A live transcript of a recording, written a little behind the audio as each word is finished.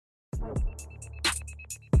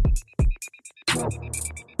Yo,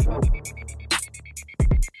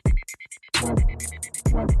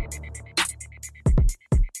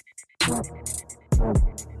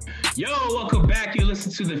 welcome back. You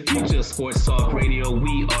listen to the Future Sports Talk Radio.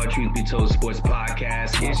 We are Truth Be Told Sports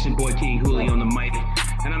Podcast. It's your boy King Hooley on the mic,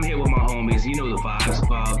 and I'm here with my homies. You know the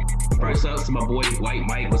vibes. First up to my boy White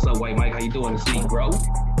Mike. What's up, White Mike? How you doing this week, bro?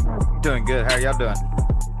 Doing good. How y'all doing?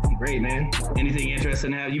 Great, man. Anything interesting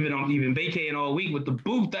now? You've been vacating all week with the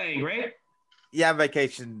boo thing, right? Yeah, I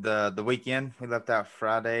vacationed the weekend. We left out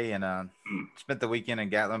Friday and spent the weekend in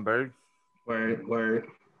Gatlinburg. Word.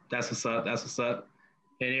 That's what's up.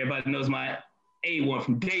 And everybody knows my A1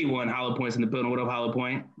 from day one. Hollow Point's in the building. What up, Hollow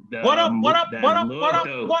Point? What up?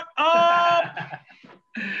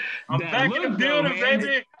 I'm back in the building,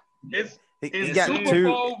 baby. He got Super two.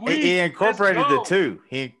 Bowl week. He incorporated the two.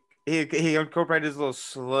 He incorporated his little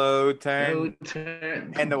slow turn.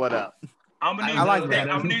 And the what up. I'm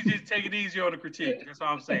gonna need you to take it easy on the critique. That's all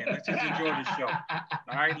I'm saying. Let's just enjoy the show.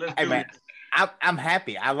 All right, let's do it. I'm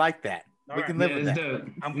happy. I like that. We can live with that.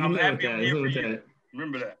 I'm happy. I'm here for you.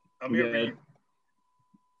 Remember that. I'm here for you.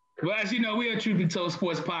 Well, as you know, we are Truth Be Told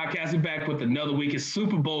Sports Podcast. We're back with another week. It's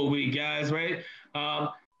Super Bowl week, guys, right? I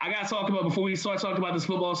got to talk about, before we start talking about this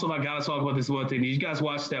football stuff, I got to talk about this one thing. Did you guys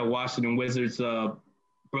watch that Washington Wizards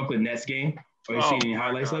Brooklyn Nets game? Or you seen any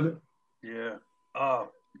highlights of it? Yeah.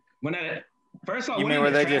 First off, you mean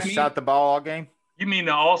where they just shot the ball all game? You mean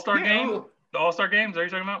the All-Star game? The All-Star games? Are you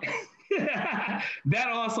talking about? That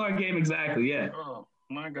All-Star game, exactly, yeah. Oh,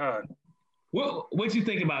 my God. What'd you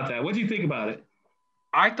think about that? What'd you think about it?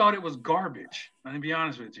 I thought it was garbage. I'm gonna be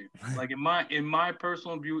honest with you. Like in my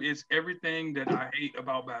personal view, it's everything that I hate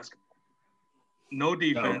about basketball. No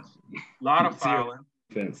defense, a lot of fouling.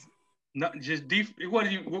 Defense. Not just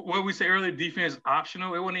what we say earlier, defense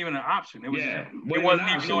optional. It wasn't even an option. It wasn't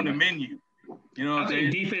even on the menu. You know what I'm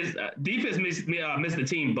saying? Defense missed the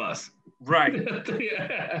team bus. Right.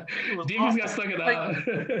 Yeah. Defense got stuck in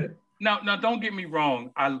the Now don't get me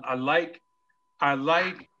wrong. I like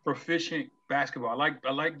proficient basketball.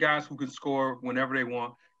 I like guys who can score whenever they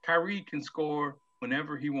want. Kyrie can score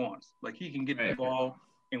whenever he wants. Like he can get the ball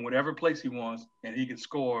in whatever place he wants, and he can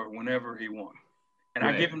score whenever he wants. And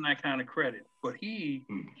I give him that kind of credit. But he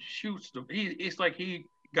shoots it's like he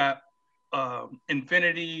got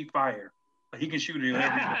infinity fire. Like he can shoot it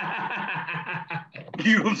every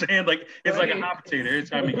You know what I'm saying? Like it's like a hot potato. Every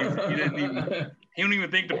time he don't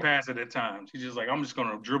even think to pass it at times. He's just like, I'm just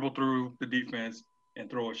gonna dribble through the defense and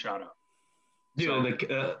throw a shot up. Dude,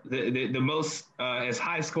 the most as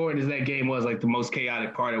high scoring as that game was, like the most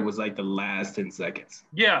chaotic part of it was like the last 10 seconds.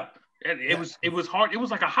 Yeah. It was hard. It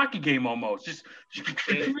was like a hockey game almost. Just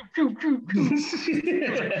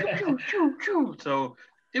so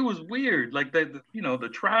it was weird. Like the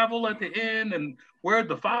travel at the end and where'd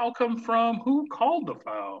the foul come from? Who called the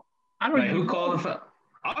foul? I don't know. Who called the foul?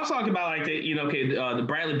 I was talking about like the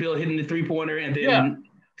Bradley Beal hitting the 3-pointer and then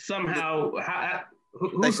somehow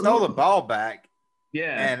they stole the ball back.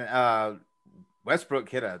 Yeah. And Westbrook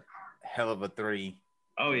hit a hell of a three.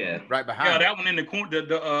 Oh yeah. Right behind. Yeah, that one in the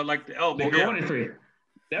corner, like the elbow. The corner three.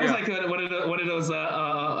 That was like one of those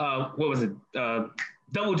what was it?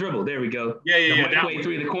 Double dribble. There we go. Yeah. The microwave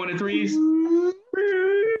three, the corner threes.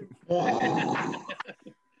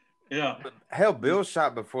 Yeah. But hell, Bill's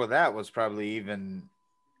shot before that was probably even.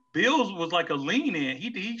 Bill's was like a lean in.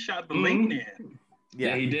 He shot the lean in.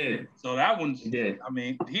 Yeah, he did. So that one, he did. I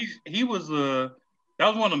mean, he was that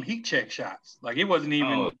was one of them heat check shots. Like it wasn't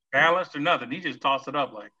even balanced or nothing. He just tossed it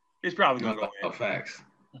up like it's probably gonna go in. Oh, facts.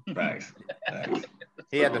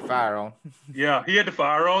 He had the fire on. Yeah, he had the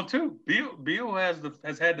fire on too. Bill has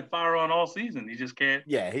had the fire on all season. He just can't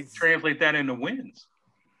translate that into wins.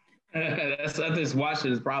 That's just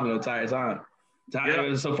watching his problem the entire time.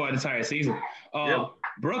 So far the entire season.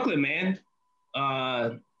 Brooklyn, man.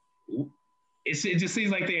 It just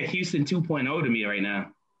seems like they're Houston 2.0 to me right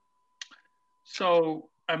now. So,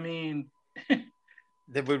 I mean...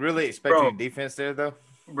 Did we really expect any defense there, though?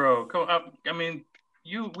 Bro, I mean,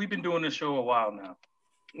 we've been doing this show a while now,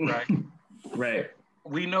 right? Right.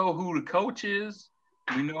 We know who the coach is.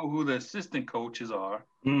 We know who the assistant coaches are.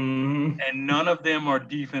 Mm-hmm. And none of them are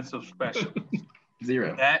defensive specialists.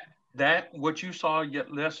 Zero. That what you saw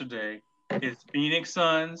yesterday is Phoenix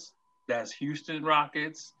Suns, that's Houston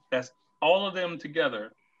Rockets, that's all of them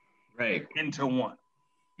together, right? Into one.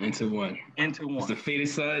 It's the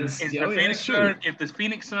Phoenix Suns. If the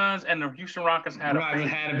Phoenix Suns and the Houston Rockets had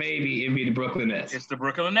a baby, it'd be the Brooklyn Nets. It's the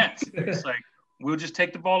Brooklyn Nets. It's like we'll just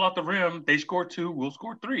take the ball out the rim. They score 2, we'll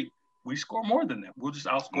score 3. We score more than them. We'll just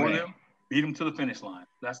outscore them, beat them to the finish line.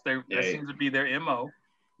 That seems to be their MO.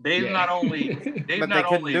 They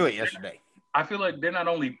couldn't do it yesterday. I feel like they're not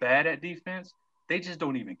only bad at defense, they just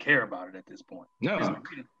don't even care about it at this point. No.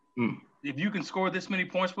 If you can score this many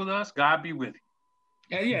points with us, God be with you.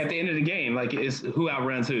 Yeah, at the end of the game, like it's who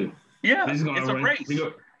outruns who. Yeah, it's a race.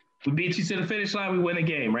 We beat you to the finish line, we win the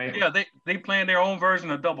game, right? Yeah, they playing their own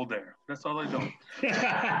version of Double Dare. That's all they do.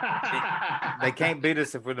 They can't beat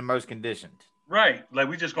us if we're the most conditioned. Right. Like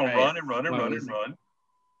we're just gonna run and run and run and run.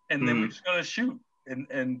 And then we're just gonna shoot.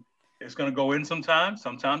 And it's gonna go in sometimes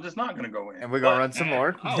it's not gonna go in. And we're gonna run some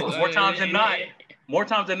more. More times than not,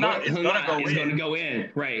 it's gonna go in. It's gonna go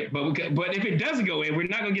in, right? But if it doesn't go in, we're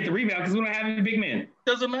not gonna get the rebound because we don't have any big men.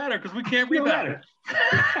 Doesn't matter because we can't rebound.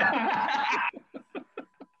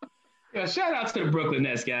 Yeah, shout out to the Brooklyn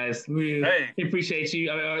Nets, guys. We appreciate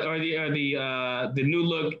you. Or the new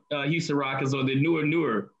look Houston Rockets or the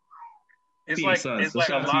newer. It's like Suns. It's like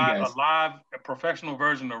a professional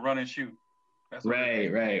version of run and shoot. That's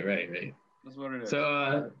right. That's what it is.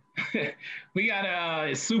 So we got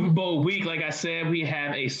a Super Bowl week. Like I said, we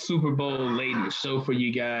have a Super Bowl laden show for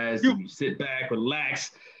you guys. You sit back,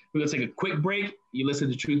 relax. We're gonna take a quick break. You listen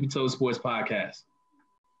to Truth Be Told Sports Podcast.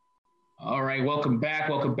 All right, welcome back.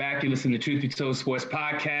 You listen to Truth Be Told Sports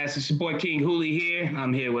Podcast. It's your boy King Hooley here.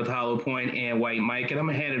 I'm here with Hollow Point and White Mike, and I'm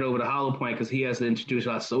gonna hand it over to Hollow Point because he has to introduce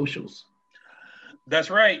our socials.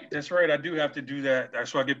 That's right. I do have to do that.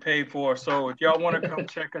 That's what I get paid for. So if y'all want to come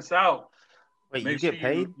check us out, wait, you get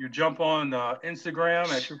paid? You jump on Instagram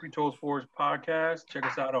at Truth Be Told Sports Podcast. Check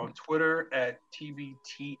us out on Twitter at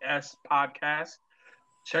TBTS Podcast.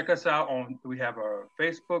 Check us out we have a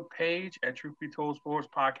Facebook page at Truth Be Told Sports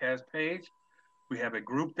Podcast page. We have a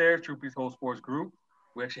group there, Truth Be Told Sports Group.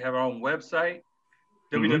 We actually have our own website,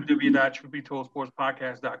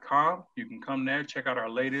 www.truthbetoldsportspodcast.com. You can come there, check out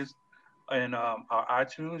our latest and our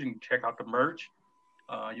iTunes. You can check out the merch.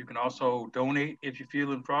 You can also donate if you're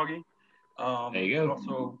feeling froggy. There you go.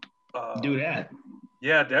 Also, do that.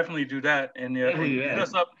 Yeah, definitely do that. And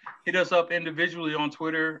hit us up individually on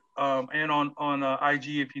Twitter and on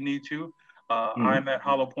IG if you need to. I'm at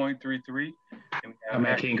HollowPoint33. I'm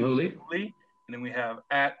at King Hooley. And then we have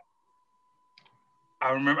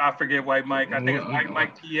I forget White Mike. I think it's White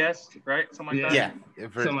Mike TS, right? Something like that. Yeah,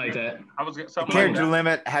 something like that. Character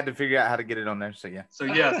limit, had to figure out how to get it on there. So yeah.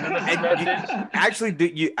 Send us a message.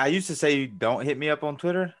 Actually, I used to say you don't hit me up on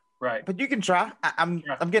Twitter. Right. But you can try. I'm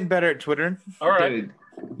getting better at Twitter. All right.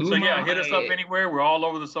 So yeah, hit us up anywhere. We're all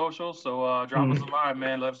over the socials. So drop us a line,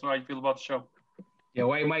 man. Let us know how you feel about the show. Yeah,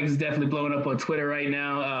 White Mike is definitely blowing up on Twitter right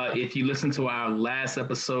now. If you listen to our last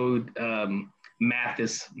episode, Math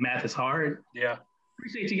is Hard. Yeah.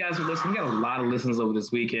 Appreciate you guys for listening. We got a lot of listens over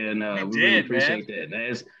this weekend. We really appreciate that.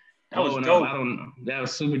 That was dope. That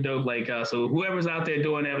was super dope. So whoever's out there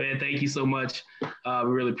doing that, man, thank you so much. We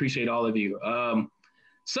really appreciate all of you.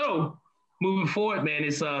 So moving forward, man,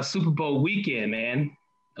 it's Super Bowl weekend, man.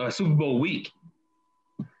 Super Bowl week.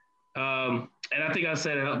 And I think I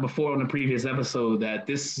said it before on the previous episode that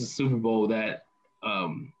this is a Super Bowl that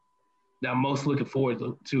I'm most looking forward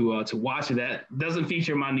to watching. That doesn't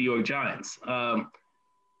feature my New York Giants.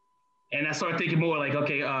 And I started thinking more like,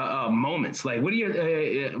 okay, moments. Like, what are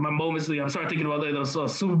your my moments? I started thinking about those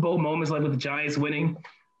Super Bowl moments, like with the Giants winning.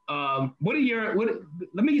 Let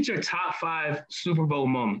me get your top 5 Super Bowl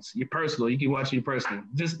moments. Your personal. You can watch your personal.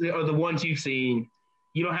 Just or the ones you've seen.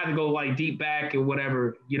 You don't have to go like deep back or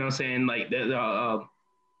whatever. You know what I'm saying? Like the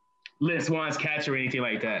Lynn Swan's catch or anything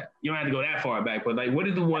like that. You don't have to go that far back. But like, what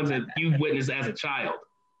are the ones that you've witnessed as a child,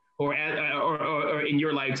 or in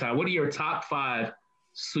your lifetime? What are your top 5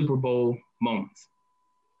 Super Bowl moments?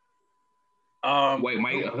 Mike,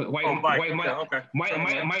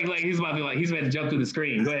 like he's about to jump through the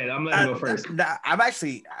screen. Go ahead, I'm letting you go first.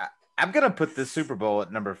 I'm gonna put the Super Bowl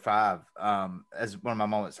at number 5 as one of my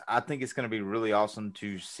moments. I think it's gonna be really awesome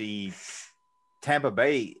to see Tampa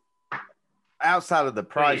Bay outside of the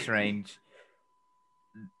price range.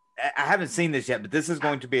 I haven't seen this yet, but this is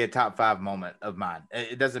going to be a top 5 moment of mine.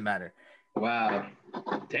 It doesn't matter. Wow.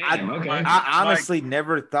 Damn. Okay. I honestly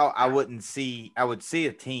never thought I would see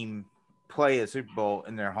a team play a Super Bowl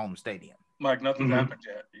in their home stadium. Mike, nothing's happened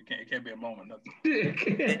yet. It can't be a moment. Nothing.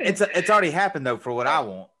 It's already happened though for what I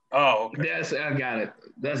want. Oh, okay. Yes, I got it.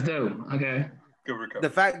 That's dope. Okay. Good recovery. The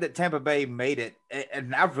fact that Tampa Bay made it,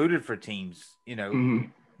 and I've rooted for teams,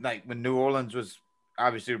 like when New Orleans was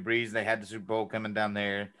obviously a breeze, they had the Super Bowl coming down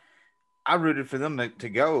there. I rooted for them to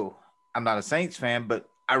go. I'm not a Saints fan, but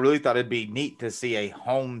I really thought it'd be neat to see a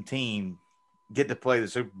home team get to play the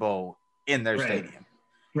Super Bowl in their stadium.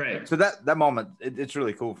 Right. So that moment, it's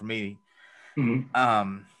really cool for me.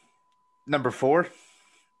 Mm-hmm. Number 4,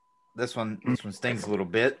 this one stings a little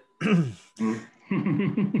bit,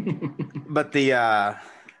 but the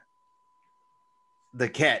the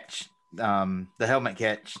catch, the helmet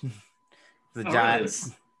catch, the Giants.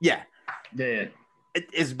 Really? Yeah. Yeah.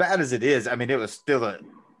 As bad as it is, I mean, it was still a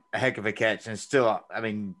heck of a catch, and still, I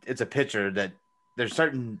mean, it's a picture that there's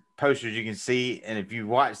certain posters you can see, and if you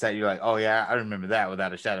watch that, you're like, oh yeah, I remember that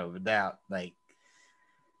without a shadow of a doubt. Like,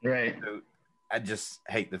 right. So I just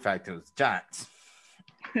hate the fact it was the Giants.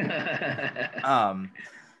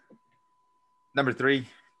 Number 3,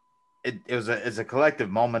 it's a collective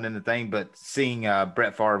moment in the thing, but seeing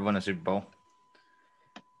Brett Favre win a Super Bowl.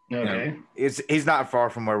 Okay. He's not far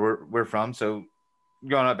from where we're from, so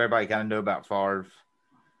growing up, everybody kind of knew about Favre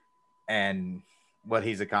and what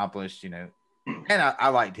he's accomplished, And I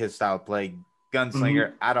liked his style of play, gunslinger.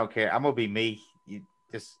 Mm-hmm. I don't care. I'm gonna be me. You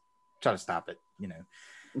just try to stop it,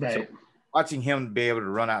 Right. So watching him be able to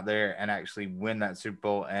run out there and actually win that Super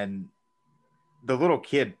Bowl, and the little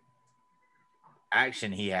kid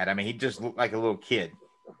action he had. I mean, he just looked like a little kid.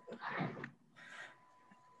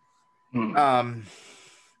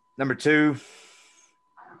 Number 2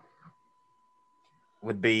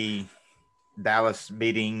 would be Dallas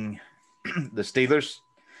beating the Steelers.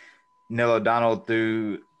 Neil O'Donnell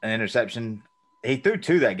threw an interception. He threw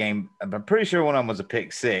 2 that game. I'm pretty sure one of them was a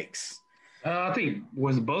pick 6. I think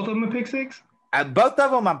was both of them a pick 6? Both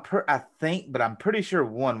of them, I think, but I'm pretty sure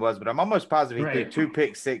one was. But I'm almost positive he threw 2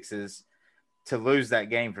 pick 6s to lose that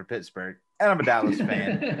game for Pittsburgh. And I'm a Dallas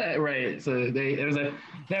fan. Right. So that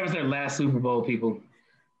was their last Super Bowl, people.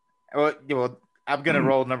 Well, I'm gonna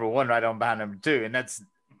roll number 1 right on behind number 2, and that's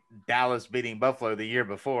Dallas beating Buffalo the year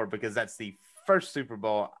before, because that's the first Super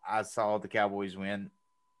Bowl I saw the Cowboys win.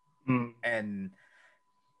 And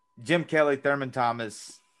Jim Kelly, Thurman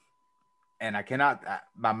Thomas, and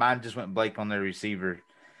my mind just went blank on their receiver,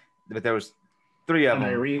 but there was 3 of them.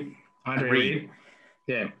 Andre Reed.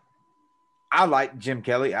 Yeah. I like Jim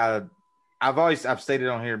Kelly. I've stated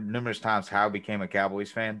on here numerous times how I became a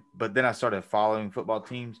Cowboys fan, but then I started following football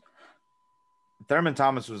teams. Thurman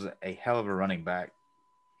Thomas was a hell of a running back.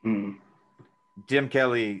 Jim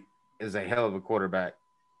Kelly is a hell of a quarterback,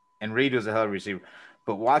 and Reed was a hell of a receiver.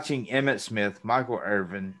 But watching Emmitt Smith, Michael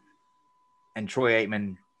Irvin, and Troy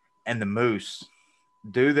Aikman and the Moose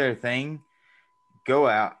do their thing, go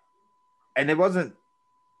out, and it wasn't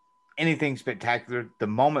anything spectacular. The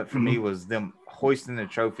moment for me was them hoisting the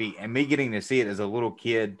trophy and me getting to see it as a little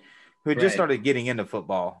kid who had just started getting into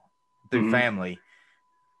football through family,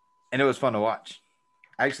 and it was fun to watch.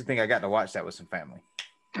 I actually think I got to watch that with some family.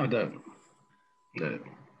 Oh, dope.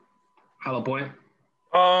 Hollow Point.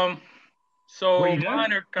 So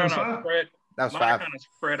mine are kind of spread. That was mine 5. Kind of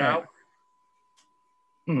spread out.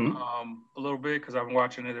 A little bit, because I've been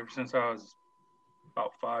watching it ever since I was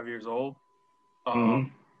about 5 years old.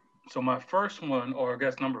 So my first one, or I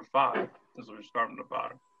guess number 5, since we're starting at the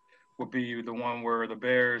bottom, would be the one where the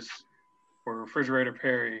Bears were Refrigerator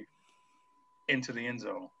Perry into the end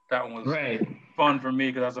zone. That one was fun for me,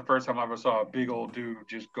 because that's the first time I ever saw a big old dude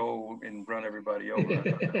just go and run everybody over.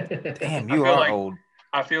 Damn, you are old.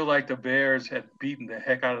 I feel like the Bears had beaten the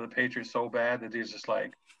heck out of the Patriots so bad that he's just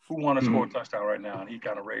like, who want to score a touchdown right now? And he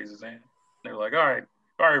kind of raised his hand. They were like, all right,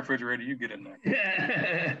 Refrigerator, you get in there.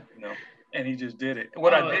 And he just did it.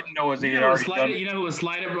 What I didn't know is he had already done it. You know who was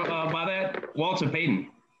slighted by that? Walter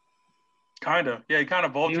Payton. Kind of. Yeah, he kind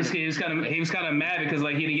of vultured. He was kind of mad because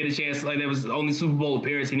he didn't get a chance. There was the only Super Bowl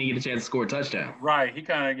appearance. He didn't get a chance to score a touchdown. Right. He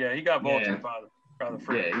got vultured by the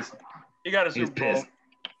Fred. Yeah, he got a Super Bowl,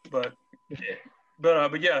 but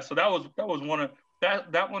yeah. So that was one of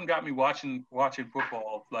that one got me watching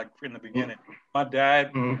football like in the beginning. My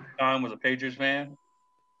dad was a Patriots fan.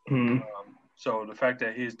 So the fact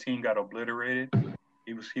that his team got obliterated,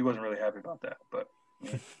 he wasn't really happy about that. But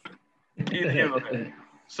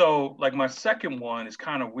so like my second one is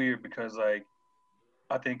kind of weird, because like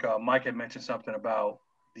I think Mike had mentioned something about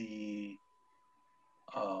the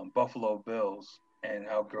Buffalo Bills and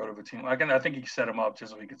how good of a team. I think he set them up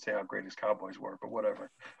just so he could say how great his Cowboys were, but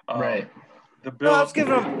whatever. The Bills. I was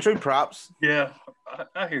giving them true props. Yeah,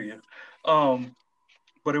 I hear you.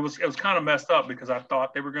 But it was kind of messed up, because I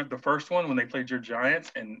thought they were going to, the first one when they played your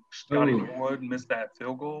Giants and Scotty Wood missed that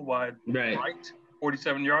field goal wide right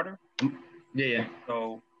 47-yarder. Yeah.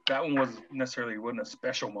 So that one wasn't a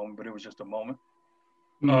special moment, but it was just a moment.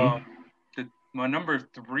 My number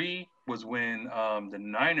 3 was when the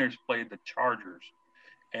Niners played the Chargers,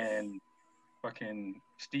 and fucking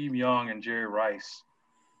Steve Young and Jerry Rice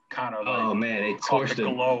kind of they torched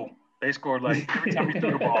them. They scored like every time he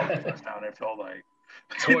threw the ball a touchdown. It felt like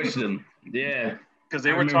torched them. Yeah, because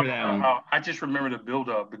they were talking about how I just remember the build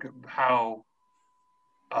up, because how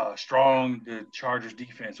strong the Chargers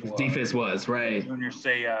defense was. Defense was, right. Junior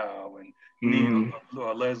Seau and Neil,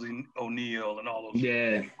 Leslie O'Neal and all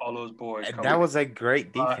those boys. And that was a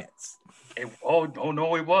great defense.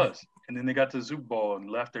 No, it was. And then they got to the Super Bowl and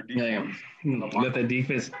left their defense. Left their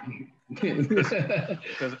defense.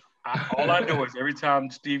 Because all I know is every time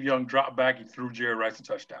Steve Young dropped back, he threw Jerry Rice a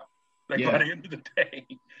touchdown. By the end of the day,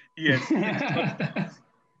 he had 6 touchdowns.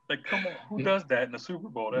 Like, come on, who does that in the Super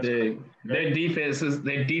Bowl? That's their defense is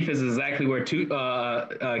exactly where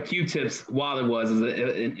Q-Tip's wallet was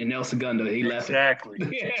in El Segundo. He left exactly.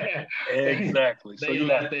 Exactly. So he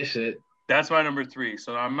left that shit. That's my number 3.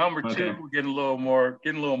 So our number 2, getting a little more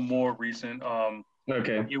recent.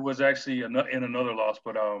 It was actually in another loss,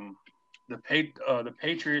 but the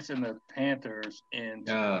Patriots and the Panthers in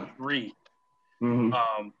 3.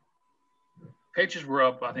 Patriots were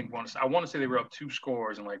up, I think. I want to say they were up 2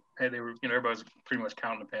 scores, and they were, everybody's pretty much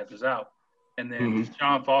counting the Panthers out. And then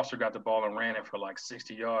John Foster got the ball and ran it for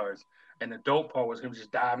 60 yards. And the dope part was him just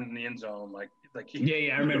diving in the end zone, I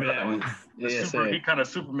remember that one. He kind of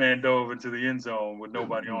Superman dove into the end zone with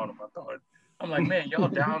nobody on him. I'm like, man, y'all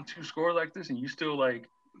down 2 scores like this, and you still diving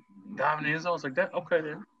in the end zone. It's like that. Okay,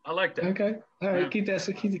 then I like that. Okay, all right, keep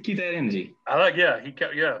that energy.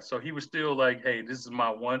 So he was still like, hey, this is my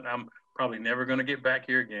one. I'm probably never gonna get back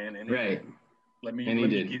here again. And let me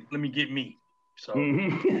get me. So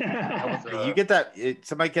you get that.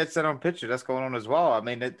 Somebody catch that on picture. That's going on as well. I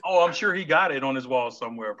mean, I'm sure he got it on his wall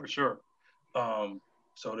somewhere for sure. So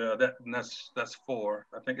that's 4.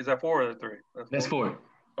 I think, is that 4 or 3? That's 4.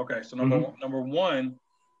 Okay, so number 1,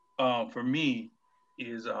 for me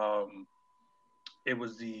is it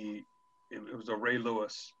was a Ray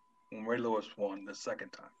Lewis when Ray Lewis won the second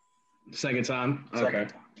time. Second time,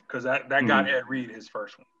 because that got Ed Reed his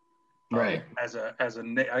first one. Right. As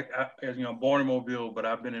born in Mobile, but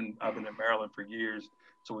I've been in Maryland for years,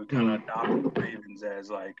 so we kind of adopted the Ravens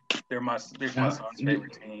as they're my son's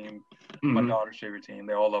favorite team, my daughter's favorite team.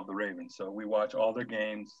 They all love the Ravens, so we watch all their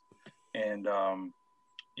games, and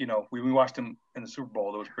we watched him in the Super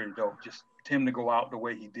Bowl. It was pretty dope. Just him to go out the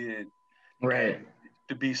way he did, right?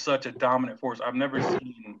 To be such a dominant force. I've never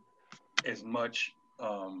seen as much.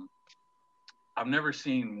 I've never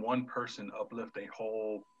seen one person uplift a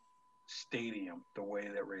whole stadium the way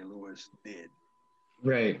that Ray Lewis did.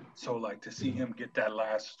 Right. So to see him get that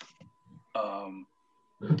last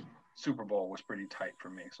Super Bowl was pretty tight for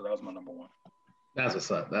me. So that was my number 1. That's what's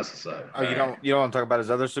up. Oh, you don't want to talk about his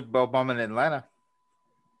other Super Bowl moment in Atlanta?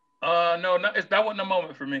 No, that wasn't a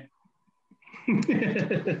moment for me.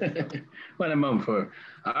 What a moment for.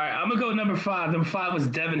 All right, I'm gonna go number 5. Number 5 was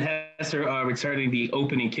Devin Hester returning the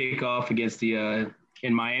opening kickoff against the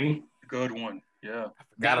in Miami. Good one, yeah.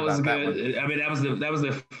 That was good. I mean, that was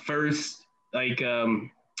the first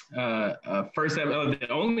first ever, the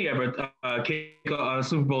only ever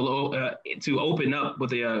Super Bowl to open up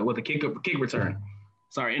with a kick return.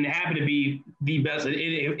 Sorry, and it happened to be the best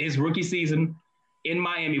in his rookie season in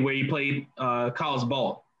Miami, where he played college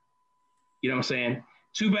ball. You know what I'm saying?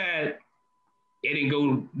 Too bad it didn't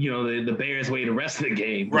go, the Bears' way the rest of the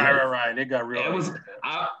game. Right. It got real. I was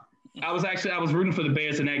rooting for the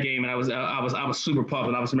Bears in that game, and I was super pumped.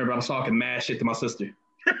 And I remember I was talking mad shit to my sister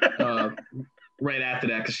right after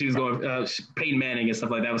that, because she was going Peyton Manning and stuff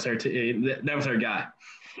like that. That was her guy.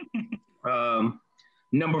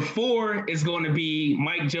 Number 4 is going to be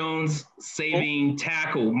Mike Jones saving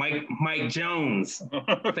tackle. Mike Jones,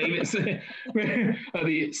 the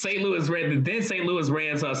St. Louis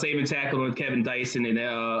Rams saving tackle with Kevin Dyson, and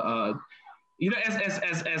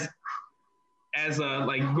as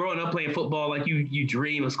growing up playing football, you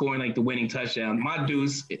dream of scoring the winning touchdown. My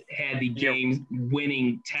Deuce had the game's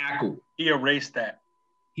winning tackle. He erased that.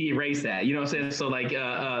 You know what I'm saying? So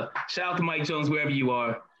shout out to Mike Jones wherever you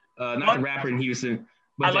are. Not the rapper in Houston.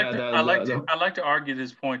 But I like to argue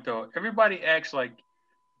this point though. Everybody acts like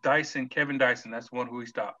Kevin Dyson. That's one who he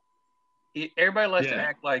stopped. Everybody likes to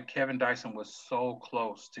act like Kevin Dyson was so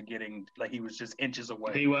close to getting, he was just inches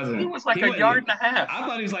away. He wasn't. He was a yard and a half. I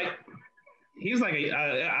thought I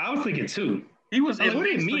was thinking 2. He was at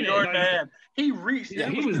least a yard and a half. He reached. Yeah,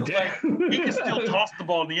 he was dead. He could still toss the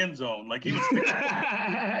ball in the end zone. He was.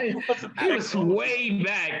 He was way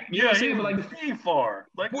back. You know what I'm saying? Way far.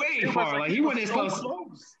 Way far. He wasn't as close.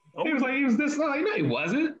 He was this. No, he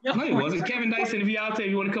wasn't. No, he wasn't. Kevin Dyson, if you're out there,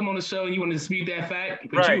 you want to come on the show and you want to dispute that fact,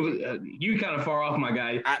 but you kind of far off, my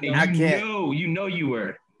guy. I can't. You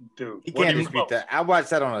were. Dude, you can't dispute that. I watched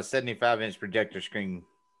that on a 75-inch projector screen.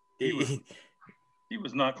 He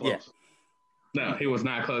was not close. Yeah. No, he was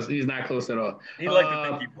not close. He's not close at all. He liked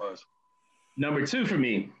to think he was. Number 2 for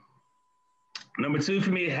me. Number 2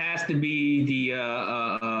 for me has to be the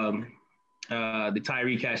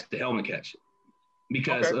Tyree catch, the helmet catch,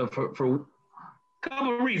 because for a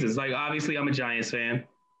couple of reasons. Like, obviously, I'm a Giants fan.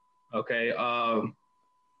 Okay.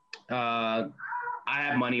 I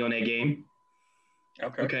have money on that game.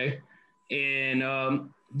 Okay. And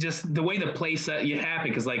just the way the play set you happen,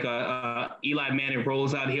 because like Eli Manning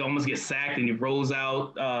rolls out, he almost gets sacked, and he rolls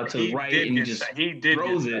out to the right, and he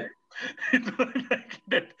throws it.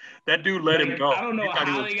 that dude let him go. I don't know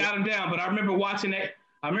how they got him down, but I remember watching that.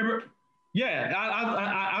 I don't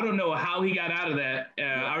know how he got out of that.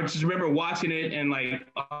 I just remember watching it and like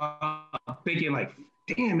thinking like,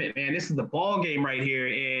 damn it, man, this is the ball game right here,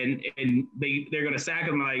 and they're gonna sack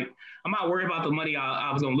him. Like, I'm not worried about the money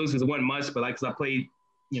I was gonna lose because it wasn't much, but like, because I played,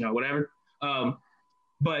 whatever.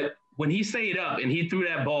 But when he stayed up and he threw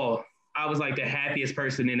that ball, I was like the happiest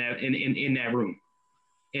person in that room.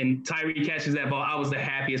 And Tyree catches that ball, I was the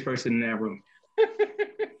happiest person in that room.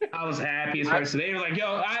 I was the happiest person. They were like,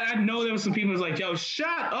 yo, I know there was some people who was like, yo,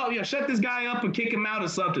 shut this guy up and kick him out or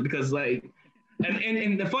something, because like,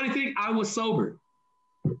 and the funny thing, I was sober.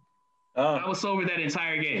 I was sober that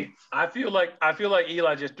entire game. I feel like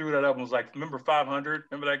Eli just threw that up and was like, remember 500?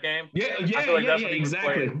 Remember that game? Yeah, exactly.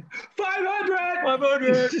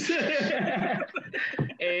 500.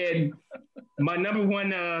 And my number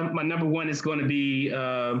one is going to be.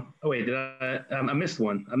 I missed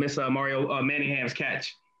one. I missed Mario Manningham's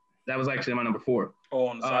catch. That was actually my number 4. Oh,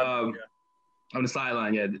 on the sideline. On the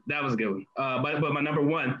sideline, yeah, that was a good one. But my number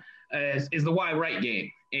 1 is the Wyatt Wright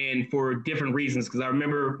game, and for different reasons, because I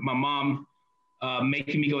remember my mom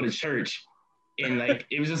making me go to church, and like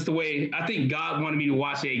it was just the way I think God wanted me to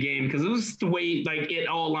watch that game, because it was just the way like it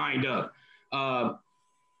all lined up.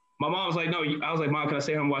 My mom was like, no, I was like, Mom, can I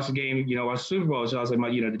stay home and watch the game? Watch the Super Bowl. So I was like,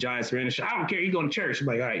 the Giants are in the show. I don't care. You going to church? I'm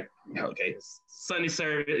like, all right, okay. Sunday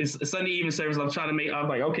evening service. I'm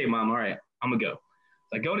like, okay, Mom, all right, I'm gonna go.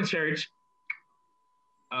 So I go to church.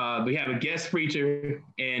 We have a guest preacher,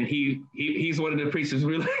 and he's one of the preachers.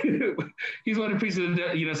 He's one of the preachers,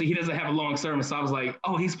 so he doesn't have a long sermon. So I was like,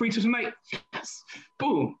 oh, he's preaching tonight? Yes.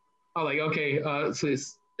 Boom. I was like, okay, so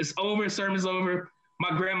it's over, sermon's over.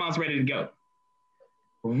 My grandma's ready to go.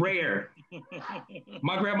 Rare.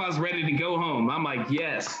 My grandma's ready to go home. I'm like,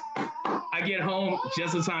 yes. I get home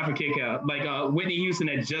just in time for kick out. Like Whitney Houston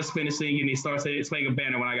had just finished singing, and he starts playing a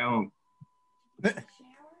banner when I got home.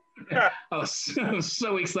 I was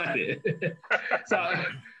so excited. So I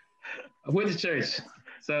went to church.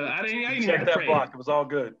 So I didn't even have to pray. Block. It was all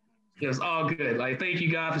good. It was all good. Like, thank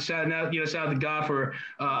you, God, for shouting out. Shout out to God for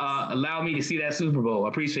allowing me to see that Super Bowl. I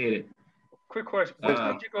appreciate it. Quick question: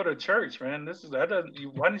 why did you go to church, man? Why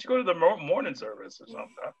didn't you go to the morning service or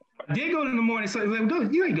something? I did go to the morning service.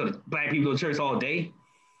 You ain't go to black people go to church all day.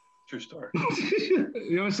 True story. You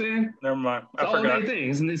know what I'm saying? Never mind. I forgot. All day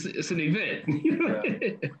things, and it's an event.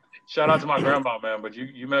 Yeah. Shout out to my grandma, man. But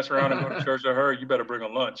you mess around and go to church to her, you better bring a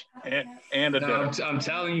lunch and a dinner. I'm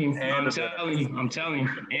telling you. I'm telling you.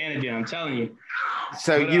 And again, I'm telling you.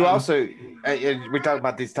 So you also, we talked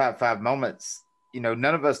about these top 5 moments. None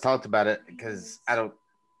of us talked about it because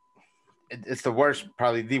it's the worst,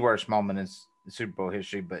 probably the worst moment in Super Bowl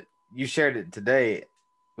history. But you shared it today.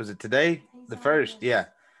 Was it today? The first, yeah.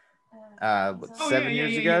 7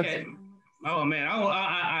 years ago. Yeah. Oh man,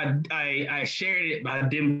 I shared it, but I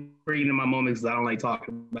didn't bring it in my moment because I don't like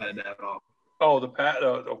talking about it at all. Oh,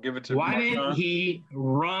 I'll give it to. Why didn't he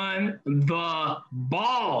run the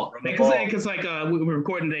ball? Because like we're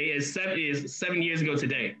recording today is 7 years ago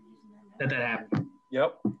today that happened.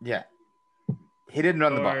 Yep. Yeah. He didn't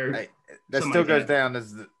run the ball. That still goes down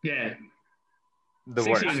as the worst.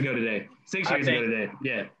 6 years ago today. 6 years ago today.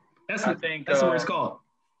 Yeah. That's the worst call.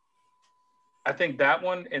 I think that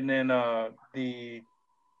one, and then the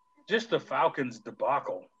Falcons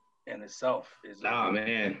debacle in itself is. Oh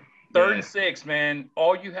man. 3rd and 6, man.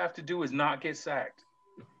 All you have to do is not get sacked.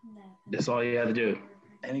 That's all you have to do.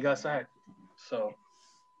 And he got sacked. So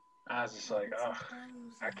I was just like, oh,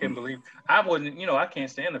 I can't believe I wasn't. I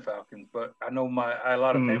can't stand the Falcons, but I know I had a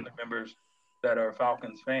lot of family members that are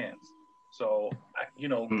Falcons fans. So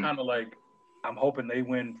kind of like I'm hoping they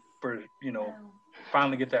win for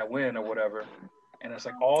finally get that win or whatever. And it's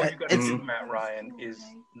like all you got to do, Matt Ryan, is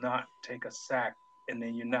not take a sack, and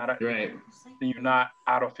then you're not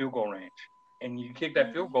out of field goal range. And you kick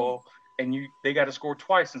that field goal, and they got to score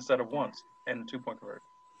twice instead of once, and the 2-point conversion.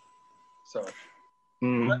 So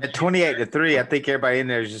at 28-3, I think everybody in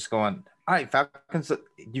there is just going, all right, Falcons,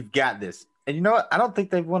 you've got this. And you know what? I don't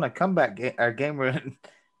think they've won a comeback game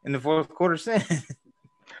in the fourth quarter since.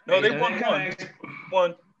 No, they won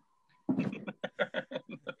one.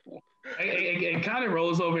 it kind of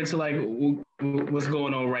rolls over into like what's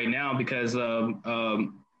going on right now because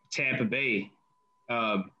Tampa Bay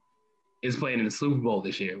is playing in the Super Bowl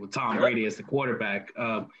this year with Tom Brady as the quarterback.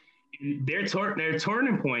 Their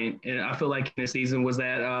turning point, and I feel like in this season was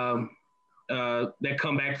that that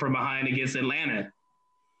comeback from behind against Atlanta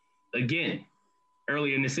again.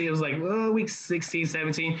 Earlier in the season, it was like week 16,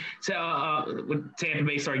 17. When Tampa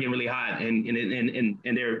Bay started getting really hot, and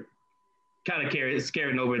they're kind of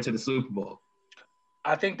carrying over into the Super Bowl.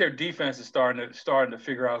 I think their defense is starting to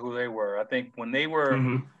figure out who they were. I think when they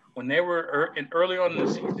were early on in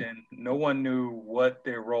the season, no one knew what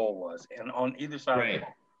their role was, and on either side, right. of the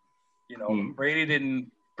ball, you know,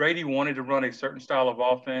 Brady wanted to run a certain style of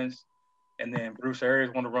offense, and then Bruce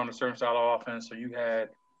Arians wanted to run a certain style of offense. So you had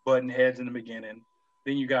button heads in the beginning.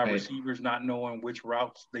 Then you got receivers not knowing which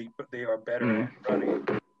routes they are better at running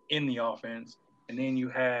in the offense. And then you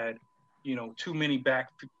had, you know, too many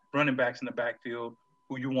running backs in the backfield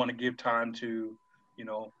who you want to give time to, you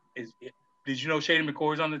know. Did you know Shady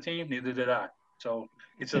McCoy's on the team? Neither did I. So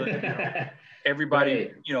it's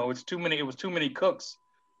everybody, you know, it was too many cooks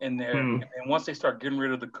in there. And once they start getting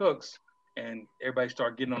rid of the cooks and everybody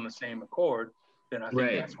start getting on the same accord, then I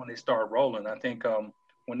think that's when they start rolling. I think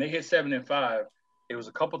when they hit 7-5, it was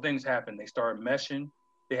a couple things happened. They started meshing.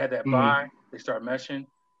 They had that bye. They started meshing,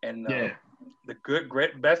 and the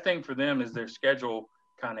best thing for them is their schedule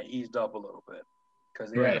kind of eased up a little bit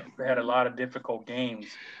because they had a lot of difficult games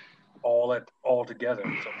all together.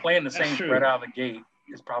 So playing the same spread out of the gate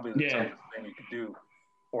is probably the toughest thing you could do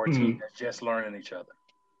for a team that's just learning each other.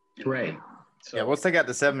 Right. So, once they got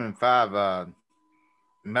to 7-5,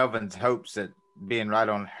 Melvin's hopes at being right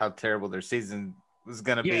on how terrible their season was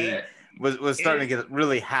going to be was starting to get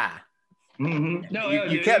really high. No,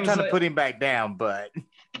 you kept trying to put him back down, but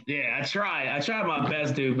I tried my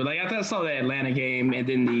best, dude. But like after I saw the Atlanta game and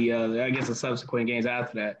then the I guess the subsequent games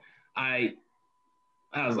after that, I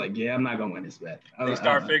was like, I'm not gonna win this bet. They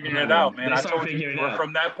start figuring it out, man. I told you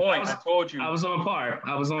from that point. I told you I was on par.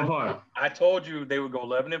 I told you they would go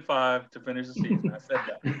 11-5 to finish the season. I said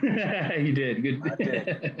that. You did. Good. I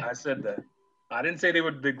did. I said that. I didn't say they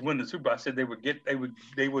would win the Super Bowl. I said they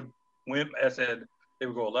would win. I said they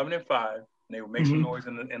would go 11-5 and they would make some noise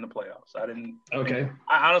in the playoffs. I didn't. Okay.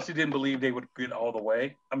 I honestly didn't believe they would get all the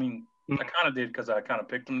way. I mean, I kind of did because I kind of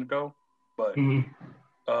picked them to go, but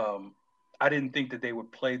I didn't think that they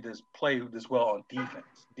would play this well on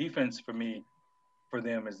defense. Defense for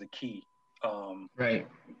them is the key. Right.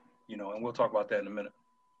 You know, and we'll talk about that in a minute.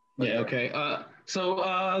 Okay. So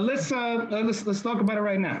let's talk about it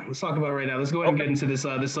right now. Let's talk about it right now. Let's go ahead and get into this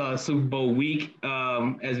Super Bowl week.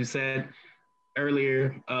 As we said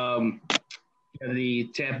earlier, the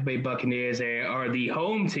Tampa Bay Buccaneers are the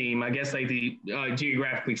home team. I guess like the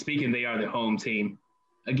geographically speaking, they are the home team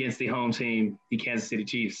against the home team, the Kansas City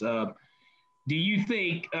Chiefs. Do you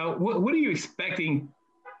think what are you expecting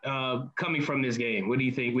coming from this game? What do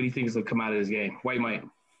you think? What do you think is going to come out of this game? White Mike.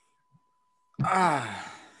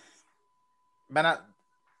 Man,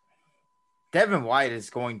 Devin White is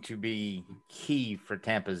going to be key for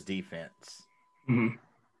Tampa's defense.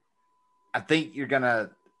 I think he's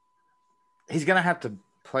gonna have to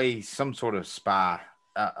play some sort of spy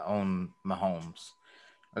on Mahomes.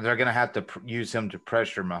 They're gonna have to use him to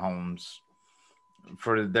pressure Mahomes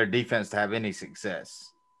for their defense to have any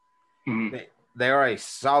success. They are a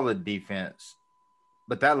solid defense,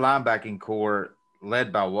 but that linebacking core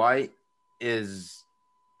led by White is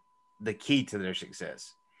the key to their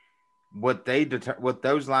success. What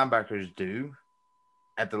those linebackers do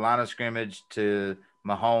at the line of scrimmage to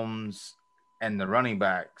Mahomes and the running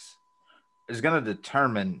backs is going to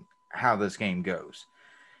determine how this game goes.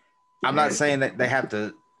 I'm not saying that they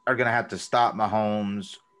are going to have to stop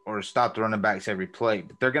Mahomes or stop the running backs every play,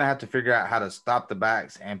 but they're going to have to figure out how to stop the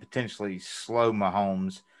backs and potentially slow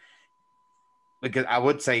Mahomes. Because I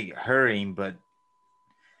would say hurry him, but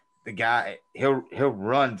the guy he'll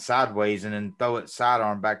run sideways and then throw it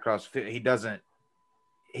sidearm back across the field.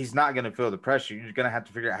 He's not going to feel the pressure. You're going to have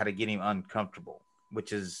to figure out how to get him uncomfortable,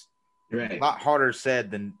 which is a lot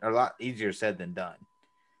easier said than done.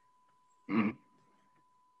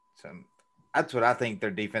 So that's what I think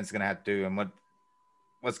their defense is going to have to do, and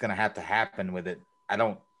what's going to have to happen with it. I'm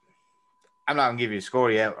not going to give you a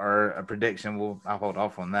score yet or a prediction. I'll hold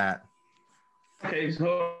off on that. Okay, so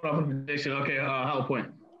hold off on the prediction. Okay, how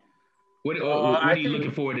point? What are you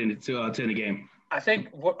looking forward to in the game? I think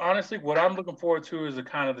what I'm looking forward to is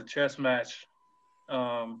the chess match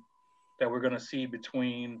that we're going to see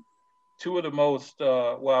between two of the most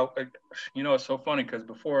it's so funny because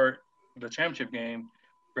before the championship game,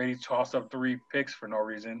 Brady tossed up 3 picks for no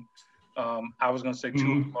reason. I was going to say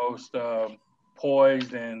two of the most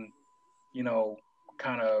poised and,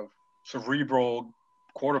 kind of cerebral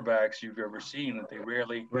quarterbacks you've ever seen. That they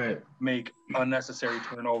rarely make unnecessary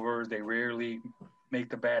turnovers. They rarely make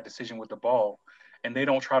the bad decision with the ball, and they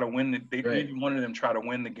don't try to win. Neither one of them try to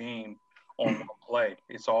win the game on one play.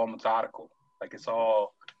 It's all methodical. Like it's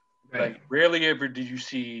all like rarely ever did you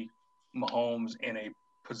see Mahomes in a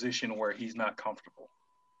position where he's not comfortable.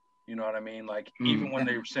 You know what I mean? Like even when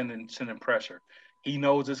they were sending pressure, he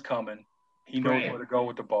knows it's coming. He knows where to go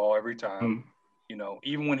with the ball every time.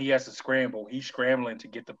 Even when he has to scramble, he's scrambling to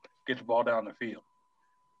get the ball down the field.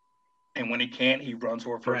 And when he can't, he runs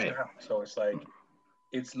for a first down. So it's like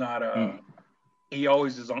it's not he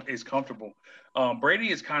always is comfortable.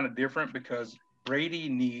 Brady is kind of different because Brady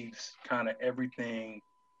needs kind of everything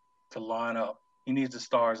to line up. He needs the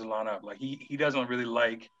stars to line up. Like he doesn't really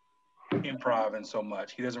like improv so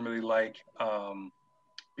much. He doesn't really like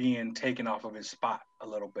being taken off of his spot a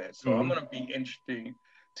little bit. So I'm going to be interested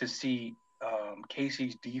to see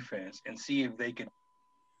Casey's defense and see if they could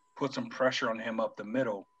put some pressure on him up the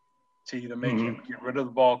middle to either make him get rid of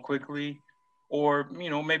the ball quickly or,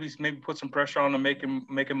 maybe put some pressure on him, make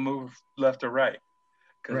him move left or right.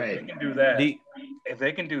 Because if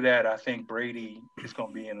they can do that, I think Brady is going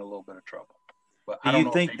to be in a little bit of trouble. But do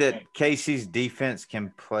you think that Casey's defense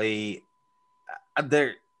can play? I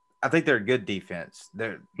think they're a good defense.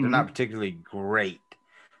 They're not particularly great,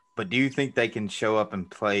 but do you think they can show up and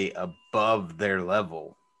play above their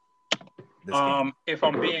level? If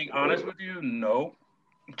I'm being honest with you, no,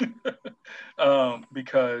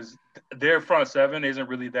 because their front seven isn't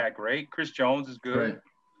really that great. Chris Jones is good,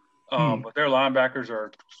 but their linebackers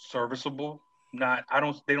are serviceable. They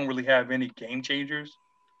don't really have any game changers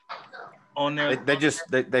on there.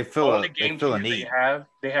 They fill a need.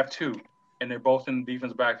 They have two, and they're both in the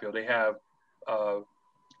defense backfield. They have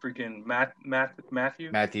freaking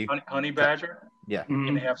Matthew Honey Badger,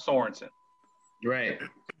 and they have Sorensen. Right.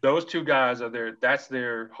 Those two guys that's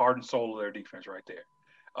their heart and soul of their defense right there.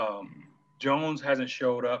 Jones hasn't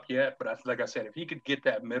showed up yet, but like I said, if he could get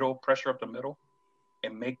that middle pressure up the middle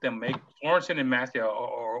and make Sorensen and Matthew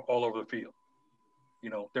are all over the field.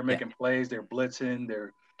 They're making plays, they're blitzing,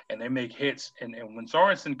 and they make hits. And when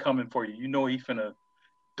Sorensen coming for you, he's finna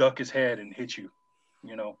duck his head and hit you,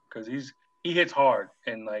 because he hits hard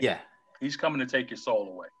and he's coming to take your soul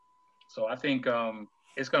away. So I think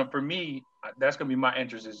it's for me, that's gonna be my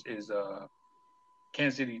interest is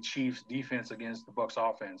Kansas City Chiefs defense against the Bucs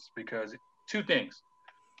offense, because two things.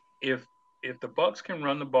 If the Bucs can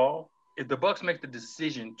run the ball, if the Bucs make the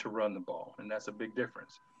decision to run the ball, and that's a big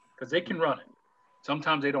difference, because they can run it.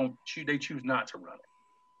 Sometimes they don't. They choose not to run it.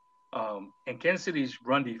 And Kansas City's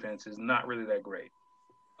run defense is not really that great.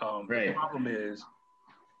 The problem is,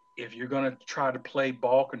 if you're going to try to play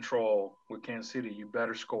ball control with Kansas City, you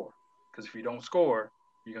better score. Because if you don't score,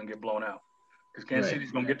 you're going to get blown out. Because Kansas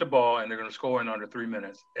City's going to get the ball, and they're going to score in under 3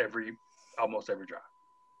 minutes almost every drive.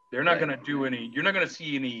 They're not going to do any – you're not going to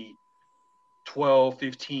see any 12,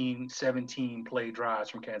 15, 17 play drives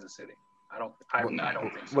from Kansas City. I don't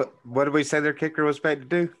think so. What did we say their kicker was paid to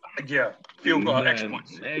do? Yeah, field goal,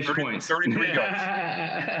 extra points. 33 yards.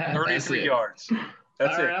 33 yards.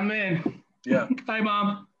 That's all it. Right, I'm in. Yeah. Hi,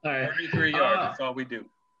 Mom. All right. 33 yards. That's all we do.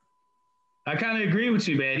 I kind of agree with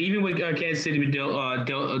you, man. Even with Kansas City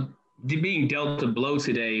being dealt a blow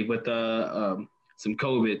today with some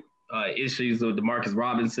COVID issues with DeMarcus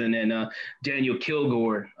Robinson and Daniel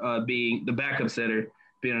Kilgore being the backup center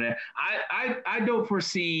being on there. I don't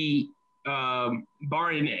foresee,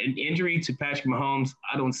 barring an injury to Patrick Mahomes,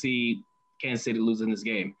 I don't see Kansas City losing this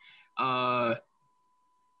game.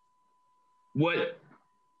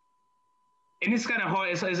 And it's kind of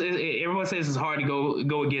hard. Everyone says it's hard to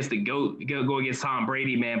go against the GOAT, go against Tom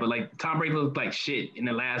Brady, man. But like Tom Brady looked like shit in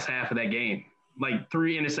the last half of that game, like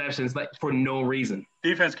 3 interceptions, like for no reason.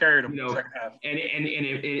 Defense carried him second half, and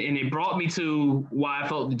it brought me to why I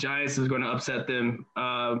felt the Giants was going to upset them,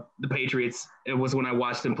 the Patriots. It was when I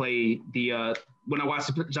watched them play the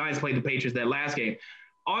Giants play the Patriots that last game.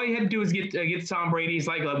 All you had to do is get to Tom Brady. It's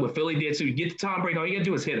like what Philly did too. Get to Tom Brady. All you got to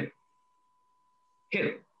do is hit him.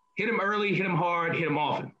 Hit him early, hit him hard, hit him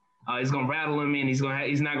often. He's gonna rattle him, and he's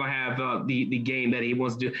not gonna have the game that he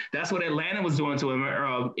wants to do. That's what Atlanta was doing to him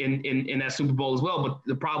in that Super Bowl as well. But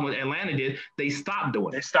the problem with Atlanta they stopped doing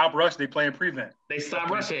it. They stopped rushing. They playing prevent. They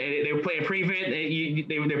stopped rushing. They were playing prevent.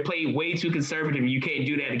 They played way too conservative. You can't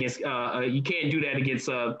do that against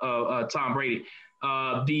Tom Brady.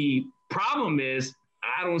 The problem is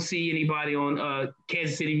I don't see anybody on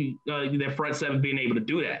Kansas City their front seven being able to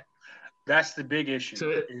do that. That's the big issue.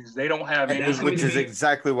 Is they don't have any. Which is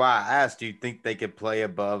exactly why I asked. Do you think they could play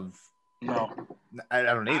above No, I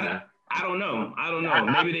don't either. I don't know.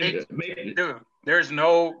 Maybe. Dude, there's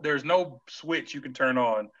no switch you can turn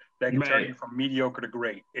on that can turn you from mediocre to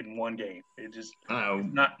great in one game. It just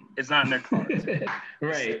it's not in their cards.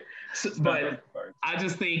 Right. But I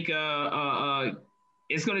just think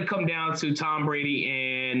it's going to come down to Tom Brady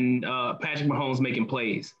and Patrick Mahomes making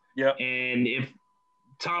plays. Yeah. And if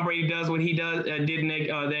Tom Brady does what he did in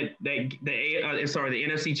the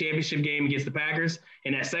NFC Championship game against the Packers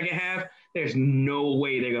in that second half, there's no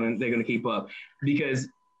way they're gonna keep up, because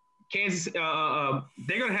Kansas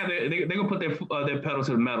they're gonna put their pedal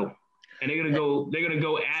to the metal, and they're gonna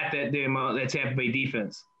go at that Tampa Bay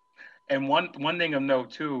defense. And one thing of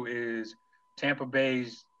note too is Tampa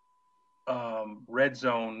Bay's red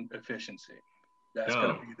zone efficiency. That's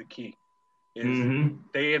gonna be the key.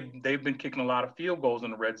 They've been kicking a lot of field goals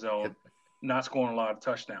in the red zone, not scoring a lot of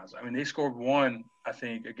touchdowns. I mean, they scored one, I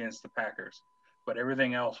think, against the Packers, but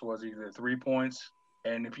everything else was either 3 points.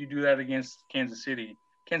 And if you do that against Kansas City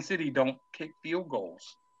don't kick field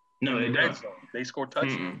goals. No, they don't. They score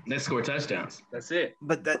touchdowns. They score touchdowns. That's it.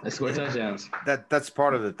 But they score touchdowns. That's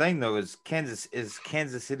part of the thing, though, is Kansas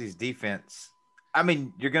City's defense. I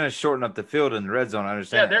mean, you're going to shorten up the field in the red zone. I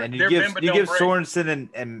understand. Yeah, and you give Sorensen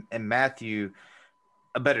and Matthew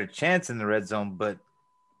a better chance in the red zone, but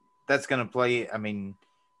that's going to play. I mean,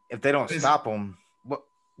 if they don't stop them,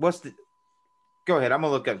 what's the? Go ahead. I'm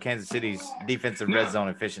gonna look up Kansas City's defensive red zone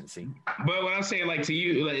efficiency. But what I'm saying, like to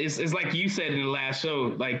you, it's like you said in the last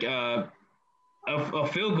show, like a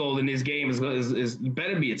field goal in this game is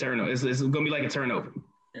better be a turnover. It's gonna be like a turnover.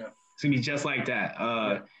 Yeah, it's gonna be just like that.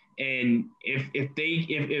 And if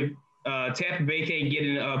Tampa Bay can't get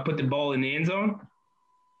in, put the ball in the end zone,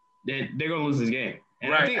 then they're gonna lose this game.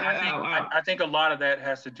 And right. I think a lot of that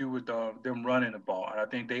has to do with them running the ball, and I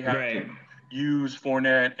think they have to use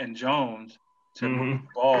Fournette and Jones to move the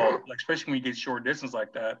ball, like especially when you get short distance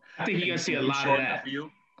like that. I think you're gonna see a lot of that. Yeah,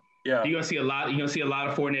 you're gonna see a lot of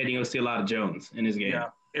Fournette. You're gonna see a lot of Jones in this game.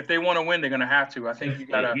 Yeah, if they want to win, they're gonna have to. I think you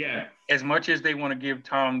gotta. Yeah. As much as they want to give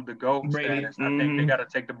Tom the GOAT status, I think they gotta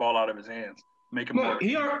take the ball out of his hands, make him work.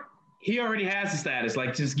 He already has the status.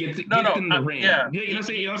 Like just get in the ring. Yeah, you know what I'm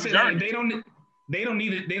saying? Like, they don't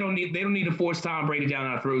need to force Tom Brady down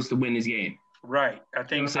our throats to win this game. Right. I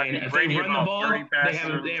think if they run the ball, they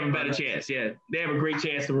have a better chance. Yeah, they have a great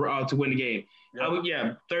chance to win the game.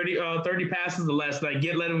 Yeah. 30 passes or less. Like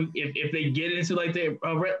let them if they get into like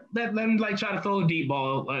let them like try to throw a deep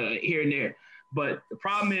ball here and there. But the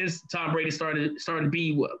problem is Tom Brady starting to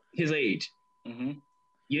be his age. Mm-hmm.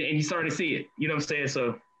 Yeah, and you starting to see it. You know what I'm saying?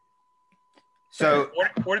 So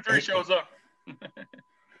 43 shows up.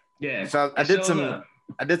 Yeah. So I did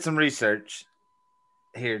some research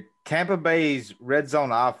here. Tampa Bay's red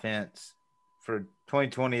zone offense for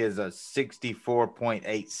 2020 is a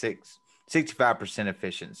 65%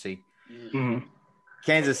 efficiency. Mm-hmm.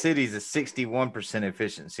 Kansas City's a 61%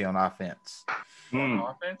 efficiency on offense.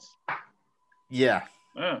 Offense? Yeah.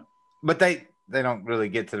 But they don't really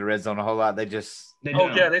get to the red zone a whole lot. They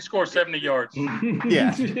score 70 yards.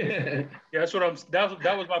 Yeah. Yeah, that's what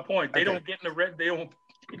that was my point. They don't get in the red. They're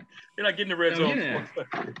not getting the red zone. Yeah.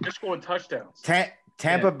 They're scoring touchdowns.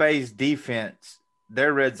 Tampa Bay's defense,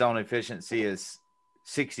 their red zone efficiency is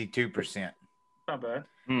 62%. Not bad.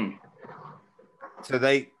 So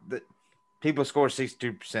people score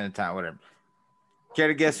 62% of the time, whatever. Care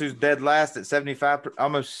to guess who's dead last at 75,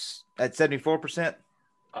 almost at 74%?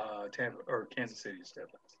 Tampa or Kansas City is dead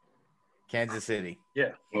last. Kansas City.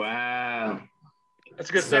 Yeah. Wow. That's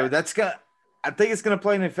a good. So I think it's gonna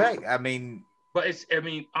play an effect. I mean,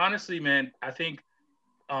 honestly, man, I think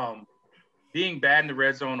being bad in the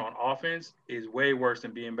red zone on offense is way worse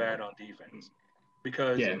than being bad on defense,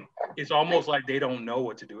 because it's almost like they don't know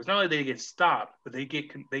what to do. It's not like they get stopped, but they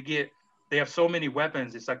have so many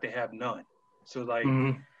weapons. It's like they have none. So like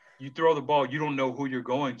you throw the ball, you don't know who you're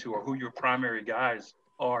going to or who your primary guys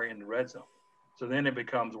are in the red zone. So then it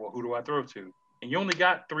becomes, well, who do I throw to? And you only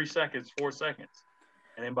got 4 seconds. And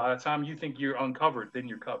then by the time you think you're uncovered, then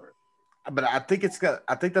you're covered. But I think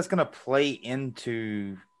that's gonna play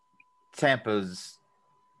into Tampa's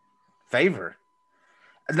favor.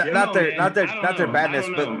 Not their badness,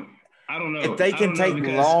 but I don't know if they can take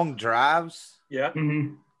long drives,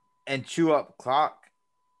 and chew up clock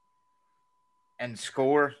and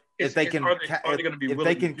score. If they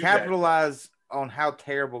can capitalize on how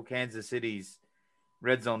terrible Kansas City's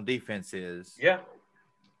red zone defense is,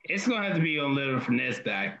 it's gonna have to be on Leonard Fournette's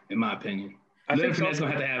back, in my opinion. Leonard Fournette's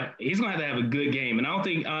gonna have to have a good game, and I don't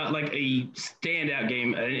think like a standout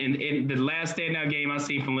game. In the last standout game I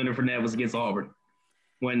seen from Leonard Fournette was against Auburn,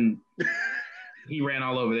 when he ran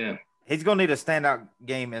all over them. He's gonna need a standout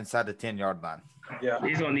game inside the 10-yard line. Yeah,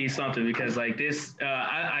 he's gonna need something because like this,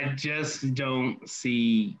 I just don't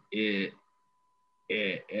see it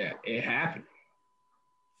happening.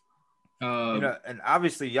 And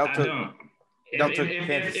obviously y'all took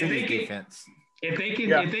Kansas City's defense. If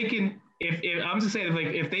I'm just saying,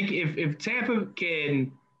 if Tampa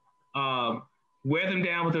can wear them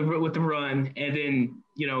down with the run, and then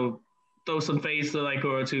throw some face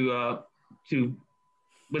to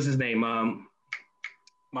what's his name,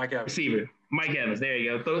 Mike Evans, receiver Mike Evans. There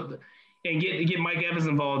you go. And get Mike Evans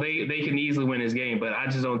involved, they can easily win this game. But I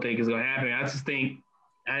just don't think it's going to happen. I just think,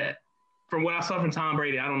 from what I saw from Tom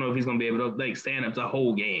Brady, I don't know if he's going to be able to stand up the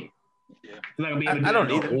whole game. Yeah, he's not going to be able to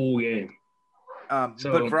do the whole game.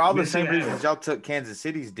 But for all the same reasons y'all took Kansas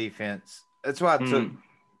City's defense, that's why I took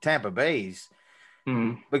Tampa Bay's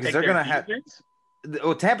because they're going to have.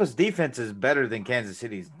 Well, Tampa's defense is better than Kansas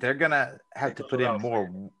City's. They're going to have to put in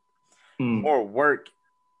more work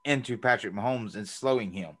into Patrick Mahomes and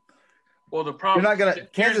slowing him. Well, the problem you're not going to.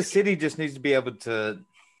 Kansas City just needs to be able to.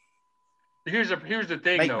 Here's the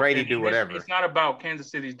thing. Make though. Brady do whatever. It's not about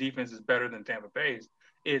Kansas City's defense is better than Tampa Bay's.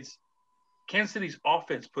 It's Kansas City's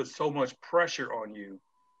offense puts so much pressure on you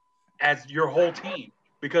as your whole team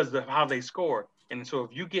because of how they score. And so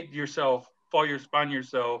if you find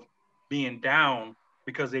yourself being down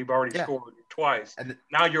because they've already scored twice, and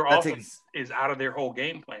now your offense is out of their whole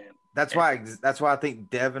game plan. That's why I think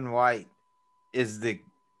Devin White is the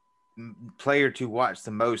player to watch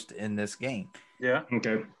the most in this game. Yeah.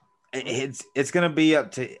 Okay. It's going to be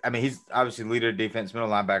up to. I mean, he's obviously leader, defense, middle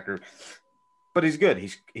linebacker, but he's good.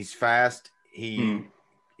 He's fast. He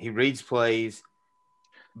reads plays,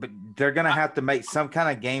 but they're going to have to make some kind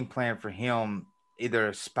of game plan for him, either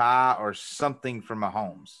a spy or something for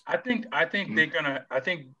Mahomes. I think they're gonna. I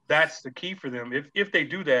think that's the key for them. If they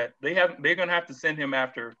do that, they're gonna have to send him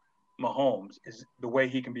after Mahomes is the way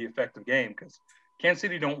he can be effective game because Kansas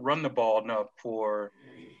City don't run the ball enough for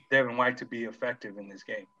Devin White to be effective in this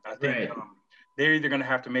game. I think they're either going to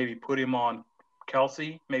have to maybe put him on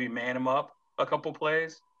Kelsey, maybe man him up a couple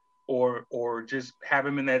plays, or just have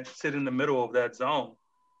him sit in the middle of that zone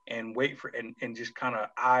and wait for and just kind of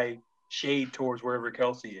eye shade towards wherever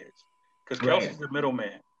Kelsey is because Kelsey's the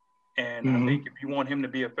middleman. And I think if you want him to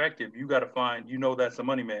be effective, you got to find that's a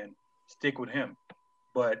money man. Stick with him.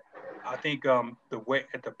 But I think at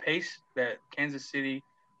the pace that Kansas City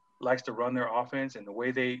likes to run their offense and the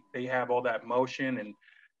way they have all that motion and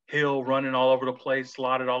Hill running all over the place,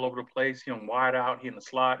 slotted all over the place, him wide out, he in the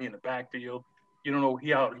slot, he in the backfield. You don't know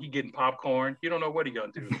he getting popcorn. You don't know what he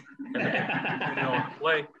gonna do on the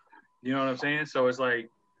play. You know what I'm saying? So it's like,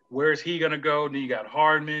 where's he gonna go? Then you got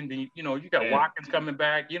Hardman. Then you got Watkins coming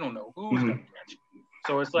back. You don't know who's gonna catch you.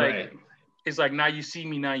 So it's like it's like now you see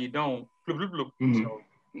me, now you don't. Bloop, bloop, bloop. So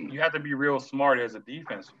you have to be real smart as a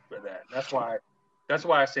defense for that. That's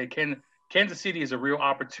why I say Kansas City is a real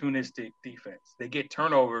opportunistic defense. They get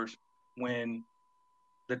turnovers when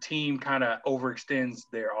the team kind of overextends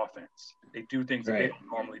their offense. They do things that they don't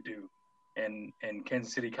normally do. And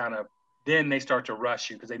Kansas City then they start to rush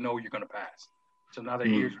you because they know you're going to pass. So now their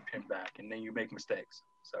ears are pinned back and then you make mistakes.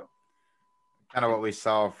 So kind of what we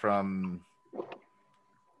saw from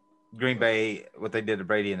Green Bay, what they did to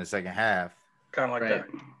Brady in the second half. Kind of like that.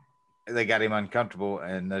 They got him uncomfortable,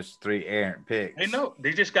 and those 3 errant picks. They know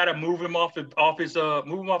they just got to move him off his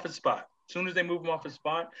spot. As soon as they move him off his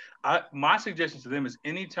spot, my suggestion to them is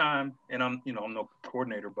anytime, and I'm no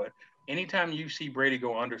coordinator, but anytime you see Brady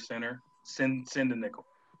go under center, send a nickel.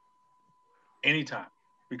 Anytime,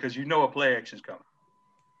 because a play action's coming.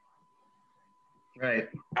 Right.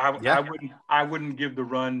 I wouldn't give the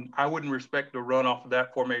run. I wouldn't respect the run off of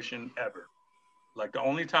that formation ever. Like the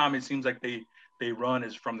only time it seems like they run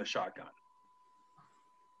is from the shotgun.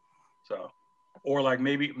 So, or like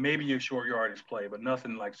maybe a short yardage play, but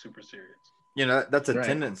nothing like super serious. That's a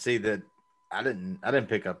tendency that I didn't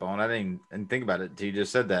pick up on. I didn't think about it until you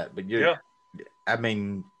just said that. But I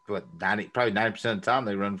mean, probably 90% of the time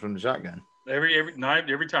they run from the shotgun.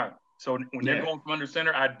 Every time. So when they're going from under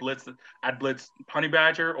center, I'd blitz Honey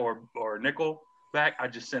Badger or nickel back. I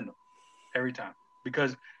just send them every time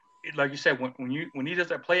because, like you said, when he does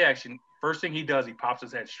that play action, first thing he does, he pops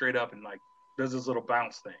his head straight up and like does this little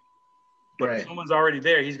bounce thing. But if someone's already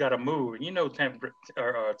there, he's got to move. And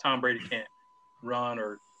Tom Brady can't run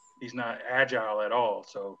or he's not agile at all.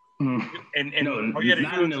 So and no, all you got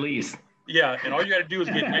to do in the least. Yeah, and all you got to do is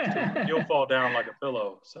get next to him. He'll fall down like a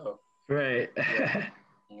pillow. So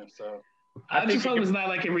so I just hope it's not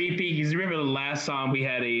like a repeat. Because remember the last time we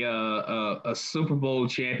had a Super Bowl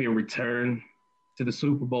champion return to the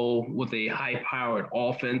Super Bowl with a high-powered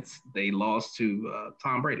offense, they lost to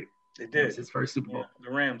Tom Brady. They did. That was his first Super Bowl. Yeah,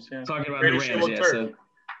 the Rams, yeah. Talking about Greatest the Rams, show on turf. So,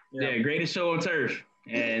 yeah, greatest show on turf.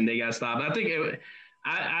 And they got stopped. I think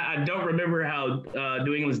I don't remember how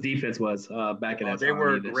New England's defense was back in that time. They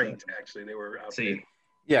were either, great, so. actually. They were out there.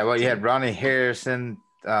 Yeah, well, you had Ronnie Harrison,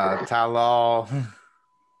 Ty Law.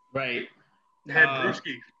 Right. Had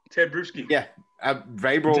Ted Bruschi. Yeah.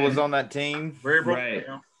 Vrabel was on that team. Vrabel, right.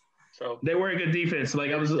 Yeah. So they were a good defense.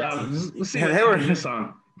 Like I was let's see they were this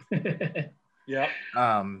song. Yeah.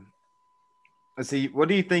 Let's see. What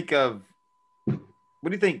do you think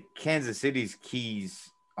Kansas City's keys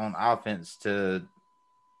on offense to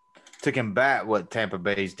combat what Tampa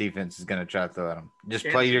Bay's defense is going to try to throw at them? Just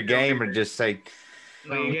play your game, or just say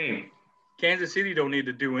play your game. Kansas City don't need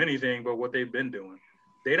to do anything but what they've been doing.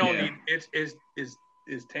 They don't need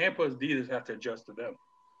it's Tampa's defense have to adjust to them.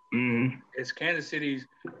 Mm-hmm. It's Kansas City's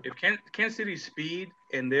Kansas City's speed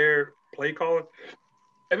and their play calling.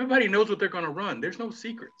 Everybody knows what they're going to run. There's no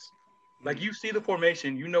secrets. Like you see the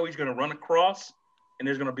formation, you know he's going to run across, and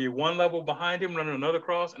there's going to be one level behind him running another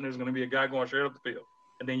cross, and there's going to be a guy going straight up the field,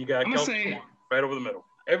 and then you got Kelce right over the middle.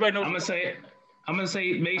 Everybody knows. I'm gonna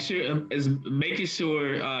say making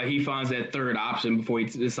sure he finds that third option before he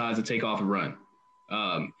decides to take off and run,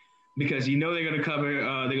 because you know they're gonna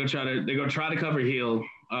cover. They're gonna try to cover Hill.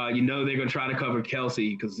 You know they're gonna try to cover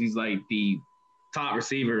Kelce because he's like the top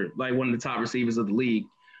receiver, like one of the top receivers of the league,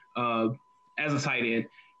 as a tight end.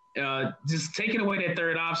 Just taking away that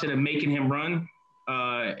third option and making him run,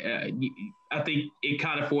 I think it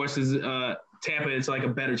kind of forces Tampa into like a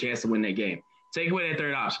better chance to win that game. Take away that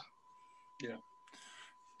third option. Yeah.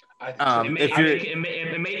 Make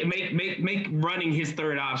running his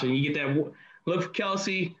third option. You get that look for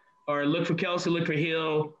Kelce or look for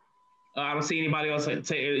Hill. I don't see anybody else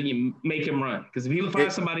make him run, because if he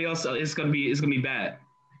finds somebody else, it's gonna be bad.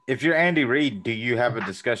 If you're Andy Reid, do you have a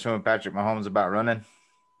discussion with Patrick Mahomes about running?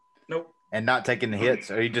 Nope. And not taking the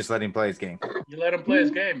hits, or you just let him play his game? You let him play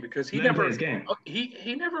his game, because he never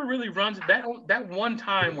really runs. That one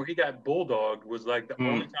time where he got bulldogged was like the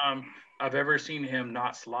only time I've ever seen him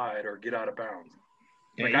not slide or get out of bounds.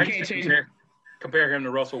 Yeah, like, I can't compare him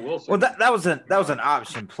to Russell Wilson. Well, that was an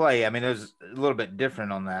option play. I mean, it was a little bit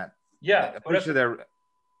different on that. Yeah, but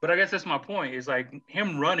I guess that's my point. Is like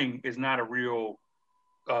him running is not a real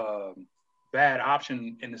bad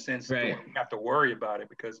option in the sense that you have to worry about it,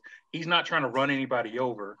 because he's not trying to run anybody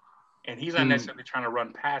over, and he's not necessarily trying to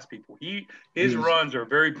run past people. His runs are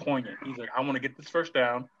very poignant. He's like, I want to get this first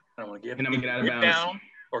down, and I want to get out of bounds. Down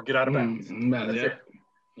or get out of bounds. That's it.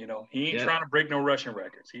 You know, he ain't trying to break no rushing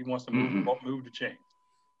records. He wants to move the chains.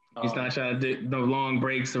 He's not trying to do no long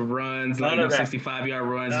breaks or runs, like no 65-yard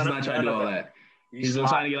runs. He's not trying to do all that. He's just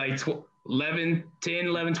trying to get like 11,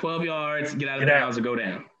 12 yards, get out of bounds or go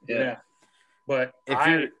down. Yeah. But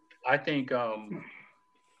I think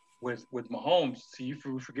with Mahomes, see, you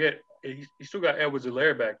forget, he still got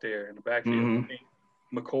Edwards-Helaire back there in the backfield.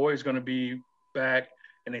 Mm-hmm. McCoy is going to be back,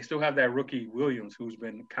 and they still have that rookie Williams, who's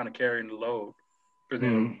been kind of carrying the load for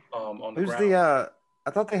them on the ground. I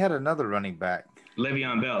thought they had another running back.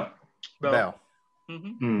 Le'Veon Bell.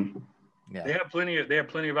 Mm-hmm. Yeah. They have plenty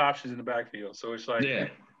of options in the backfield. So it's like,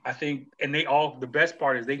 I think, and the best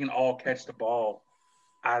part is they can all catch the ball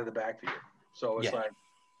out of the backfield. So it's like,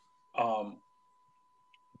 the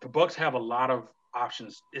Bucs have a lot of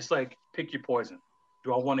options. It's like, pick your poison.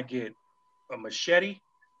 Do I want to get a machete?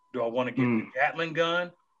 Do I want to get the Gatling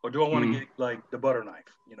gun? Or do I want to get like the butter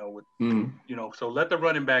knife? You know, with so let the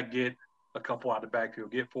running back get a couple out of the backfield,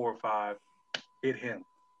 get 4 or 5, hit him,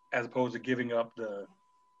 as opposed to giving up the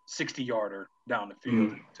 60-yarder down the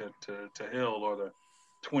field to Hill, or the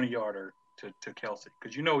 20-yarder to Kelce,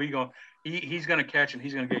 because you know he's gonna catch, and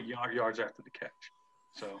he's gonna get yards after the catch.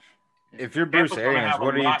 So if you're Bruce Arians,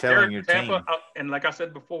 what are you telling your team? And like I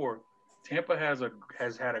said before, Tampa has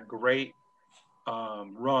had a great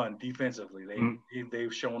run defensively.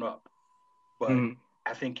 They've shown up, but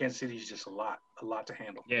I think Kansas City is just a lot to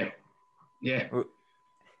handle. Yeah.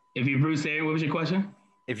 If you're Bruce Arians, what was your question?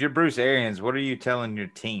 If you're Bruce Arians, what are you telling your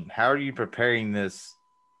team? How are you preparing them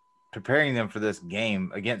for this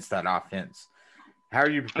game against that offense? How are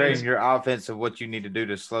you preparing your offense of what you need to do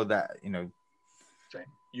to slow that,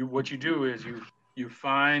 What you do is you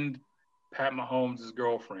find Pat Mahomes'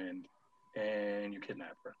 girlfriend and you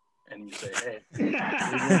kidnap her and you say, hey.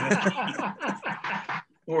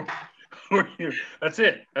 That's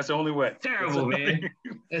it. That's the only way. Terrible, man.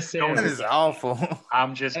 That's terrible. That is awful.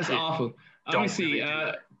 I'm just That's kidding. awful. Let me see.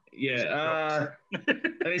 Let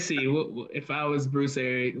me see. If I was Bruce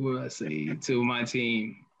Arians, what would I say to my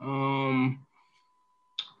team?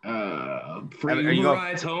 Free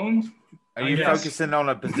rides home. Are you focusing on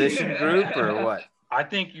a position group or what? I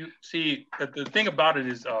think you see the thing about it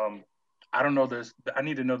is I don't know this. I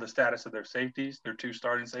need to know the status of their safeties, their 2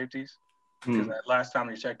 starting safeties, because that last time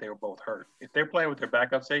we checked, they were both hurt. If they're playing with their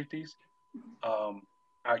backup safeties,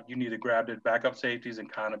 you need to grab their backup safeties and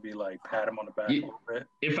kind of be like pat them on the back a little bit.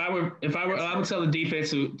 If I were, I would tell the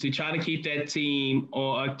defense to try to keep that team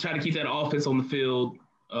or try to keep that offense on the field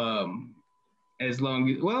as long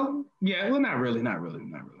as. Well, not really.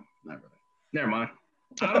 Never mind.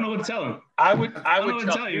 I don't know what to tell him. I would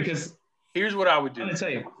tell you because here's what I would do. I'm gonna tell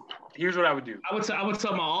you. Here's what I would do. I would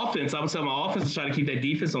tell my offense. To try to keep that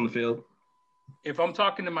defense on the field. If I'm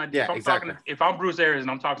talking to if I'm Bruce Arians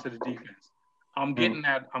and I'm talking to the defense, I'm getting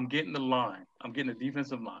the line. I'm getting the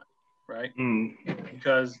defensive line, right?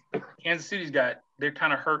 Because Kansas City's they're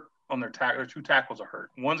kind of hurt on their tackle. Their 2 tackles are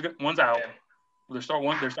hurt. One's out. Yeah. Their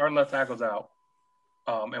starting left tackle's out,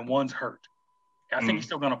 and one's hurt. I think he's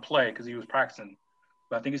still going to play because he was practicing,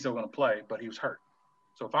 but I think he's still going to play. But he was hurt.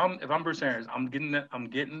 So if I'm Bruce Arians, I'm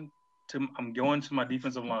going to my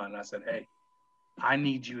defensive line, and I said, hey, I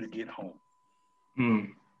need you to get home.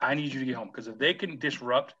 I need you to get home because if they can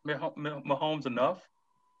disrupt Mahomes enough,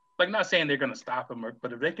 like not saying they're going to stop him,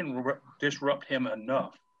 but if they can disrupt him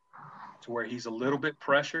enough to where he's a little bit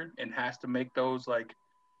pressured and has to make those like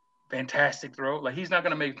fantastic throws, like he's not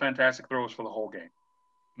going to make fantastic throws for the whole game.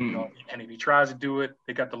 You know, and if he tries to do it,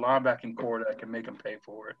 they got the linebacking core that can make him pay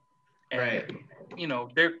for it. And, you know,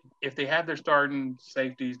 if they have their starting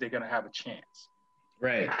safeties, they're going to have a chance.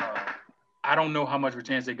 Right. I don't know how much of a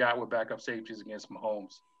chance they got with backup safeties against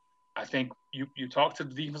Mahomes. I think you talk to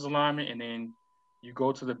the defensive lineman and then you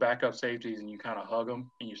go to the backup safeties and you kind of hug them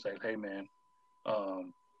and you say, hey, man,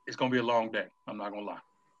 it's going to be a long day. I'm not going to lie.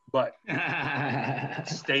 But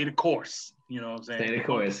stay the course. You know what I'm saying? Stay the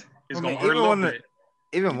course. It's going to hurt a little bit.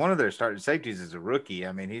 Even one of their starting safeties is a rookie.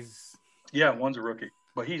 I mean, one's a rookie.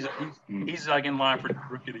 But he's like in line for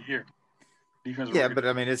rookie of the year. Defensive rookie. But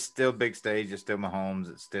I mean, it's still big stage. It's still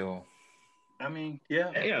Mahomes. It's still. I mean,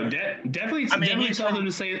 yeah. Definitely tell them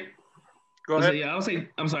to say it. Go ahead. Yeah,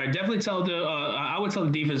 I'm sorry. Definitely tell I would tell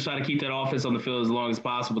the defense to try to keep that offense on the field as long as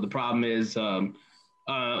possible. The problem is, I'm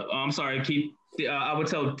sorry. I would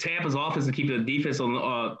tell Tampa's offense to keep the defense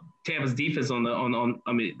on Tampa's defense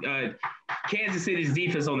Kansas City's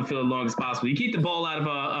defense on the field as long as possible. You keep the ball out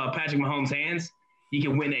of Patrick Mahomes' hands, you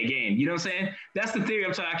can win that game. You know what I'm saying? That's the theory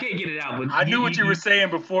I'm trying. I can't get it out, but I knew what you were saying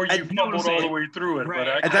before you fumbled all the way through it.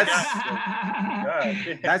 Right. But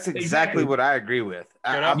that's exactly what I agree with.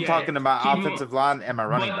 I'm talking about offensive line and my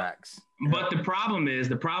running backs. But the problem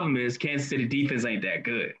is Kansas City defense ain't that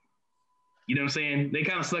good. You know what I'm saying? They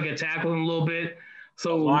kind of suck at tackling a little bit.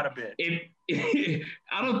 So a lot of bit.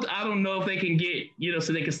 I don't know if they can get,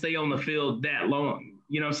 so they can stay on the field that long.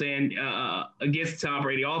 You know what I'm saying? Against Tom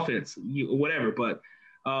Brady offense, whatever. But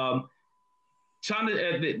trying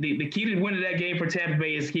to the key to winning that game for Tampa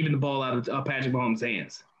Bay is keeping the ball out of Patrick Mahomes'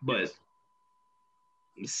 hands. But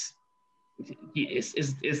it's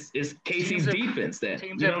Casey's defense that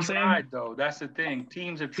teams have tried though. That's the thing.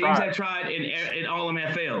 Teams have tried and all of them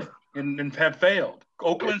have failed. And have failed.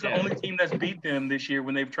 Oakland's the only team that's beat them this year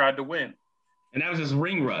when they've tried to win. And that was just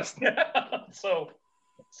ring rust. So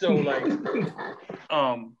like,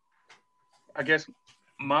 I guess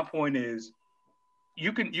my point is,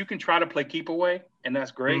 you can try to play keep away, and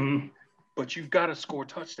that's great, but you've got to score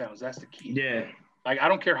touchdowns. That's the key. Yeah. Like I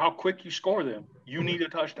don't care how quick you score them, you need a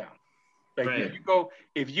touchdown. Like right.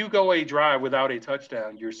 if you go a drive without a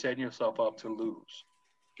touchdown, you're setting yourself up to lose.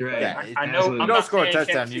 Right. Yeah, I know. You don't score a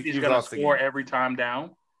touchdown, you're going to score every time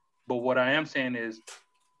down. But what I am saying is,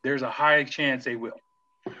 there's a high chance they will.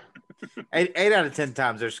 8 out of 10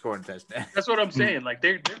 times they're scoring touchdowns. That's what I'm saying. Like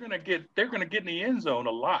they're gonna get in the end zone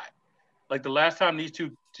a lot. Like the last time these two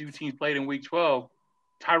teams played in Week 12,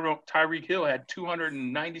 Tyreek Hill had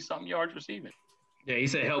 290 something yards receiving. Yeah, he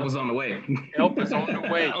said help was on the way. Help is on the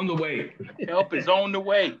way. On the way. Help is on the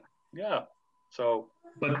way. Yeah. So.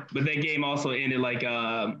 But that game also ended like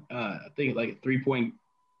I think like a 3-point.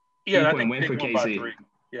 Yeah, I think win for KC.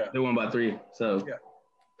 Yeah, they won by 3. So. Yeah.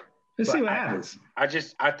 Let's see what happens.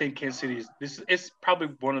 I think Kansas City it's probably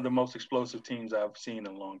one of the most explosive teams I've seen in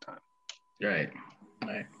a long time. Right.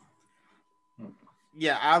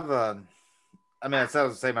 Yeah, I was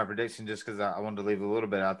to say my prediction just because I wanted to leave a little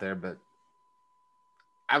bit out there, but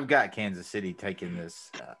I've got Kansas City taking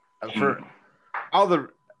this for all the.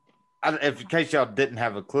 In case y'all didn't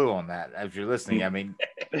have a clue on that, if you're listening, I mean,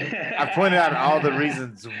 I pointed out all the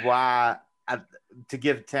reasons why to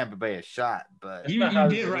give Tampa Bay a shot, but you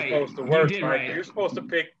did right. Supposed to work, right. You're supposed to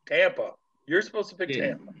pick Tampa. You're supposed to pick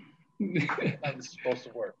Tampa. That's it's supposed to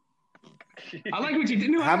work. I like what you did.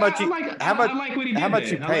 No, how much you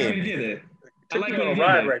pay? Took me on a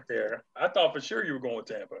ride right there. I thought for sure you were going with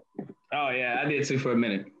Tampa. Oh yeah, I did too for a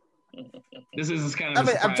minute. This is kind of.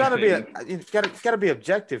 I'm trying to be. You got to be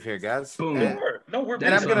objective here, guys. Boom. No, we're.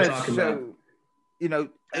 And I'm going to show. You know,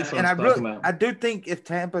 and I do think if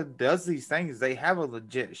Tampa does these things, they have a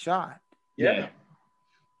legit shot. Yeah.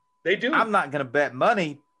 They do. I'm not going to bet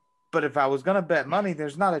money, but if I was going to bet money,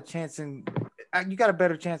 there's not a chance you got a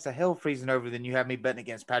better chance of hell freezing over than you have me betting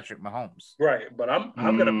against Patrick Mahomes. Right, but I'm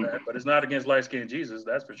going to bet, but it's not against light skinned Jesus,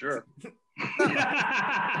 that's for sure.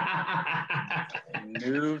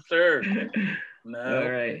 No, sir. No. All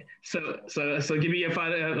right. So give me your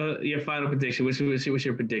final prediction. What's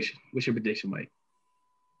your prediction? What's your prediction, Mike?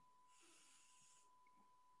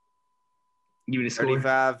 Give me the score.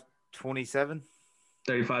 35-27.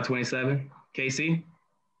 35-27. KC?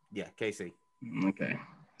 Yeah, KC. Okay.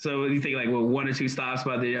 So you think like one or two stops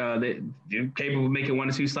by you're capable of making one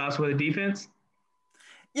or two stops by the defense?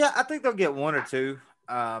 Yeah, I think they'll get one or two.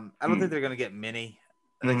 I don't think they're going to get many.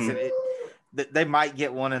 Like I said, they might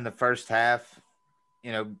get one in the first half,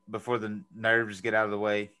 before the nerves get out of the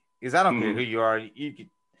way. Because I don't care who you are.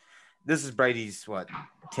 This is Brady's,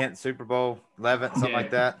 10th Super Bowl, 11th, something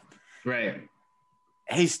like that. Right.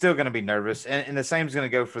 He's still going to be nervous. And the same is going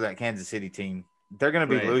to go for that Kansas City team. They're going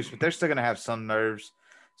to be loose, but they're still going to have some nerves.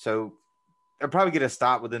 So they'll probably get a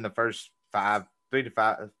stop within the first 3 to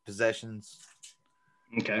 5 possessions.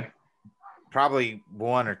 Okay. Probably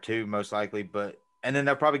one or two, most likely, and then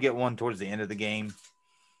they'll probably get one towards the end of the game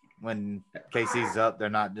when KC's up. They're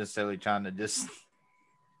not necessarily trying to just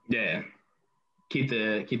keep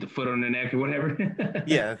the foot on the neck or whatever.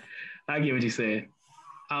 Yeah, I get what you said.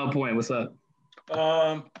 Hollow Point, what's up?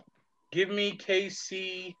 Give me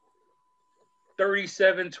KC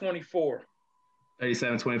 37-24.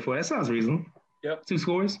 37-24. That sounds reasonable. Yep. 2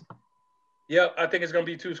 scores. Yep, I think it's going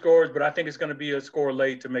to be 2 scores, but I think it's going to be a score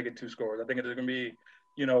late to make it 2 scores. I think it's going to be,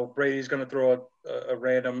 Brady's going to throw a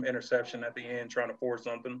random interception at the end trying to force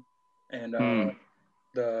something. And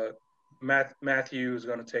Matthew is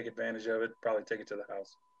going to take advantage of it, probably take it to the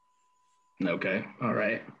house. Okay. All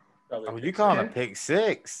right. You calling a pick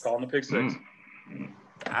six? Calling a pick six.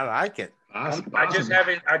 I like it. Awesome. I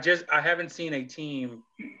haven't seen a team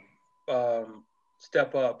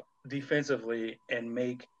step up defensively and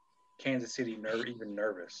make Kansas City even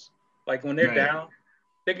nervous. Like when they're down,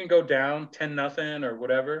 they can go down 10-0 or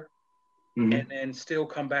whatever, and then still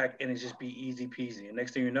come back and it just be easy peasy. And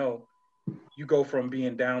next thing you know, you go from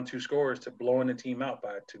being down 2 scores to blowing the team out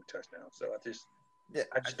by 2 touchdowns. So I just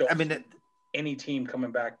don't see any team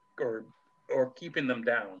coming back or keeping them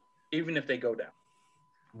down, even if they go down.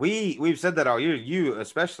 We've said that all year. You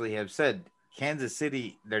especially have said Kansas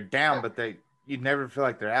City, they're down, but you never feel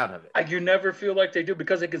like they're out of it. You never feel like they do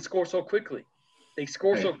because they can score so quickly. They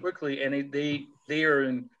score so quickly, and they are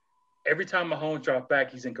in – every time Mahomes drops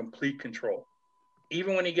back, he's in complete control.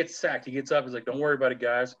 Even when he gets sacked, he gets up. He's like, don't worry about it,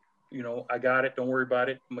 guys. I got it. Don't worry about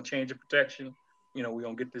it. I'm going to change the protection. We're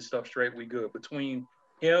going to get this stuff straight. We good. Between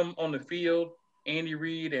him on the field, Andy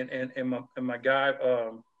Reid, and my guy,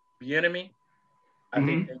 Bieniemy, I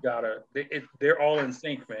think they're all in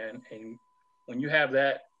sync, man. And when you have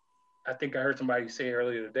that, I think I heard somebody say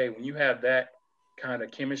earlier today, when you have that kind of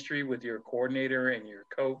chemistry with your coordinator and your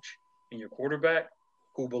coach and your quarterback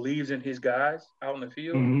who believes in his guys out in the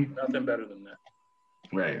field, nothing better than that.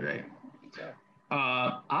 Right. Yeah.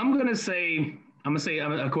 I'm going to say,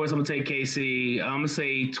 of course, I'm going to take KC. I'm going to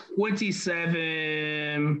say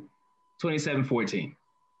 27-14.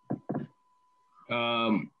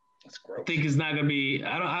 That's gross. I think it's not going to be.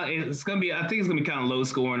 I think it's going to be kind of low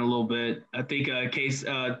scoring a little bit. I think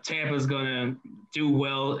Tampa's going to do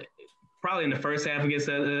well, probably in the first half against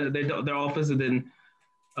their offense, and then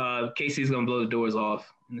KC's going to blow the doors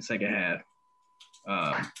off in the second half.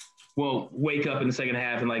 We'll wake up in the second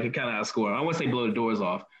half and kind of outscore. I won't say blow the doors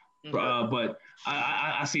off, but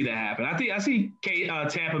I see that happen. I see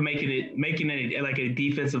Tampa making it like a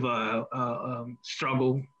defensive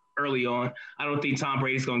struggle early on. I don't think Tom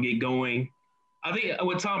Brady's going to get going. I think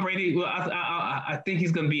with Tom Brady, I think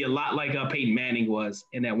he's going to be a lot like Peyton Manning was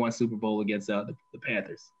in that one Super Bowl against the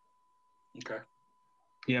Panthers. Okay.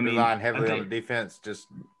 Relying heavily on the defense, just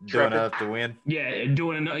doing enough to win. Yeah,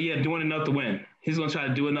 doing enough to win. He's going to try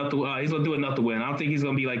to do enough to. He's going to do enough to win. I don't think he's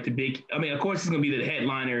going to be like the big. I mean, of course, he's going to be the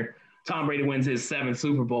headliner. Tom Brady wins his 7th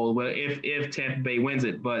Super Bowl, but if Tampa Bay wins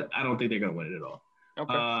it, but I don't think they're going to win it at all.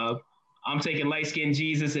 Okay. I'm taking light-skinned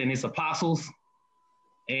Jesus and his apostles,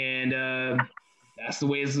 and that's the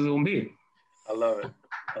way it's going to be. I love it.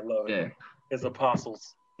 Yeah. His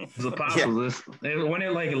apostles. His apostles. Yeah. They won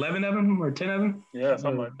it like 11 of them or 10 of them? Yeah,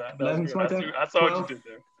 something like that. 11, something like that. I saw what you did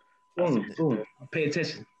there. Pay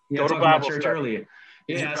attention. Yeah, talking about church earlier.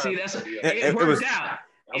 Yeah, see, it worked out.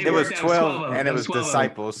 It was 12, and it was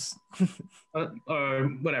disciples.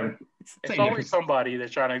 Or whatever. It's always somebody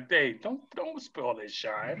that's trying to, hey, don't spill this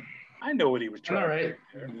shine. I know what he was trying to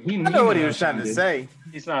say. I know what he was trying to say.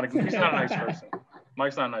 He's not a nice person.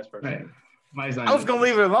 Mike's not a nice person. Right. I was going to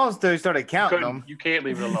leave it alone until he started counting them. You can't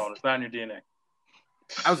leave it alone. It's not in your DNA.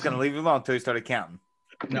 I was going to leave it alone until he started counting.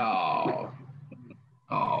 No.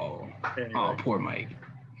 Anyway. Poor Mike.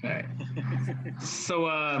 All right. So,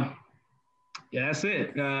 yeah, that's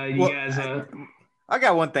it. Guys. I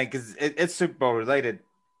got one thing because it's Super Bowl related.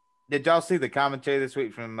 Did y'all see the commentary this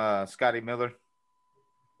week from Scotty Miller?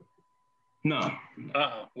 No.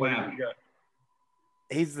 What do you got?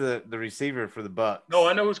 He's the receiver for the Bucs. No,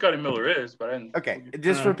 I know who Scotty Miller is, but I didn't. Okay,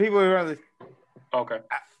 just for people who are okay.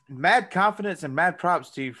 Mad confidence and mad props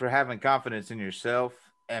to you for having confidence in yourself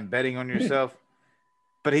and betting on yourself.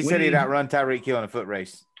 But he said he'd outrun Tyreek Hill in a foot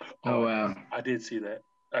race. Oh, wow. I did see that.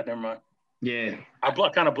 Never mind. Yeah. I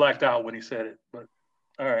kind of blacked out when he said it, but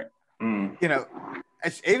all right. You know,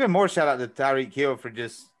 it's even more shout out to Tyreek Hill for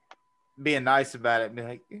just being nice about it and be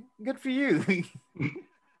like, good for you.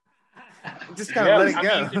 Just kind of let it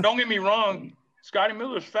go. Mean, don't get me wrong. Scotty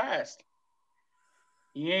Miller's fast.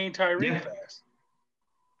 He ain't Tyreek fast.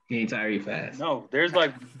 He ain't Tyreek fast. No, there's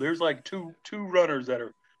like two runners that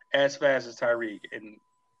are as fast as Tyreek, and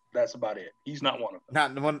that's about it. He's not one of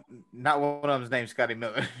them. Not one of them's named Scotty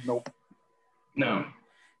Miller. Nope. No.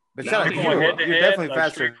 But shout out to you. You're definitely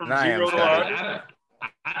faster than I am, Scotty.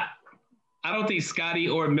 I don't think Scotty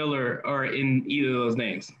or Miller are in either of those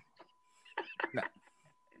names. No.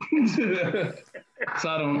 So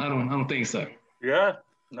I don't think so. Yeah.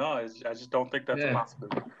 No, I just don't think that's a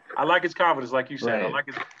possibility. I like his confidence, like you said. Right.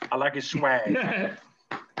 I like his swag.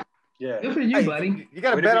 Yeah. Good for you, buddy. You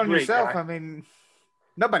got to bet on yourself. Guy. I mean,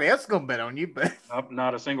 nobody else is gonna bet on you, but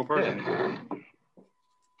not a single person.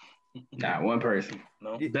 Not one person.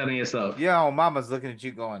 No. Bet on yourself. Yeah, mama's looking at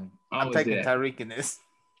you going, I'm taking Tyreek in this.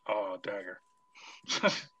 Oh, dagger.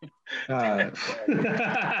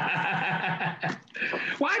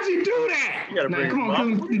 Why'd you do that? You gotta bring him up.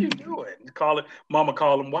 What are you doing? Mama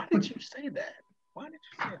call him. Why did you say that? Why did you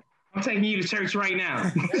say that? I'm taking you to church right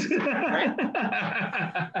now.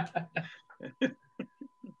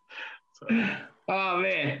 Oh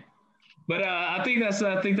man. But I think that's it.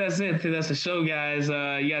 I think that's the show, guys.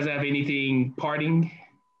 You guys have anything parting?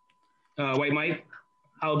 White Mike,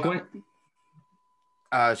 Hollow Point.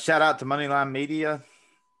 Shout out to Moneyline Media,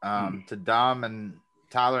 to Dom and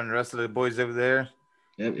Tyler and the rest of the boys over there.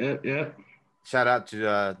 Yep. Shout out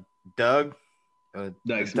to Doug,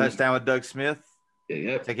 Touchdown with Doug Smith.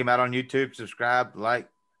 Yep. Check him out on YouTube. Subscribe, like.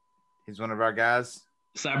 He's one of our guys.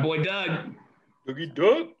 It's our boy Doug. Dougie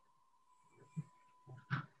Doug.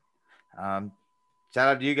 Shout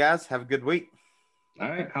out to you guys. Have a good week. All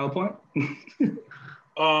right, Hollow Point.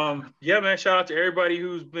 Yeah, man. Shout out to everybody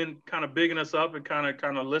who's been kind of bigging us up and kind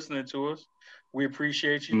of listening to us. We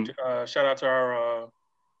appreciate you. Shout out to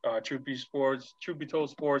our Truth Be Told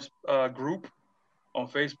Sports group on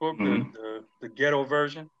Facebook, the ghetto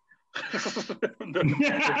version. Our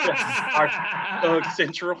Thug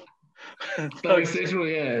Central. Thug Central,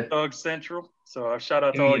 yeah. Thug Central. So shout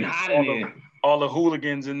out to all the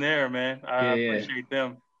hooligans in there, man. I appreciate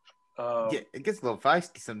them. It gets a little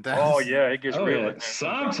feisty sometimes. Oh yeah, it gets real. Yeah.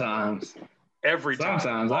 Sometimes. Every time.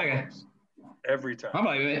 Sometimes. Every time. I'm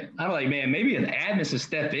like, man, maybe an admin should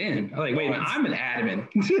step in. I'm like, wait a minute, I'm an admin.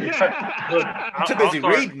 Look, I'm too busy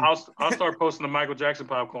reading. I'll start posting the Michael Jackson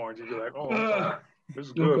popcorns. You'll be like, oh, this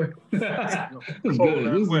is good. This is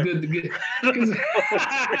good.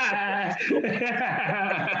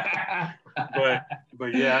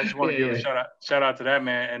 But yeah, I just want to give a shout out to that,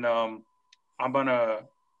 man. And I'm gonna,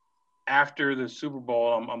 after the Super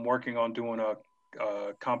Bowl, I'm working on doing a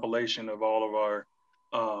compilation of all of our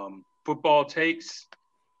football takes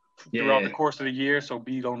throughout the course of the year. So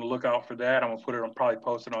be on the lookout for that. I'm gonna probably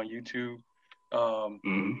post it on YouTube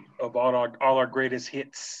of all our greatest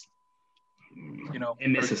hits. You know,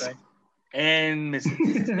 and misses.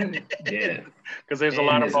 Yeah, because there's a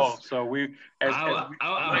lot of balls. So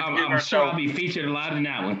I'm sure I'll be featured a lot in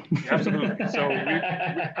that one. Absolutely. So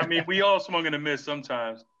we all swung and a miss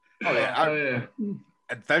sometimes. Oh yeah.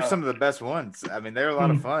 They're some of the best ones. I mean, they're a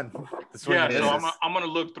lot of fun. So I'm gonna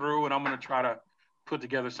look through and I'm gonna try to put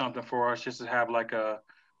together something for us just to have like a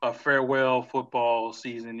farewell football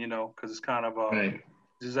season, you know, because it's kind of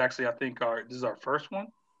this is actually I think this is our first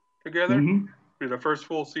one together. Mm-hmm. The first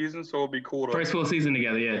full season, so it'll be cool to first full season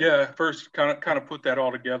together. First kind of put that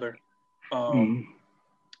all together. So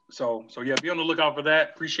yeah, be on the lookout for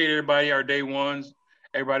that. Appreciate everybody, our day ones.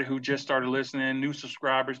 Everybody who just started listening, new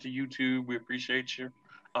subscribers to YouTube, we appreciate you.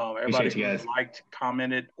 Everybody who liked,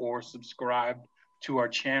 commented, or subscribed to our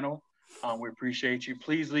channel, we appreciate you.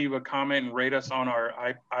 Please leave a comment and rate us on our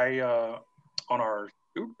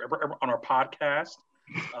podcast.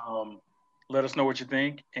 Let us know what you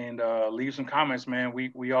think and leave some comments, man.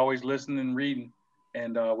 We always listen and reading,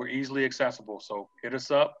 and we're easily accessible. So hit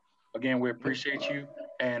us up. Again, we appreciate you,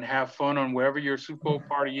 and have fun on wherever your Super Bowl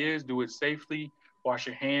party is. Do it safely. Wash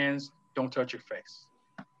your hands. Don't touch your face.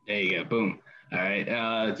 There you go. Boom. All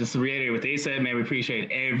right. Just to reiterate what they said, man, we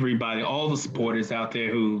appreciate everybody, all the supporters out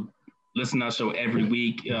there who listen to our show every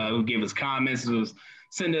week, who give us comments, who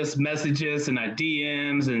send us messages and our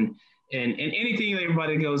DMs and anything that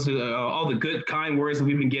everybody goes to, all the good, kind words that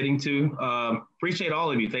we've been getting to. Appreciate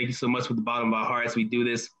all of you. Thank you so much from the bottom of our hearts. We do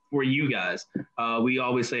this for you guys. We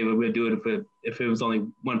always say we would do it if it was only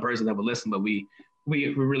one person that would listen, but we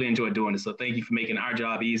really enjoy doing it. So thank you for making our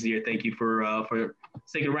job easier. Thank you for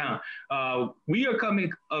sticking around. We are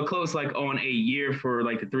coming close, like on a year for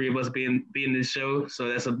like the three of us being in this show. So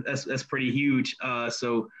that's pretty huge.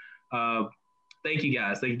 So thank you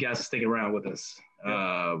guys. Thank you guys for sticking around with us.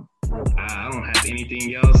 I don't have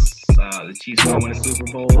anything else. The Chiefs will win a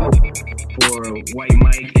Super Bowl. For White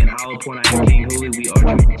Mike and Hollow Point, I am King Hooley. We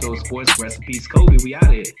are Truth Be Told Sports. Rest in peace, Kobe. We out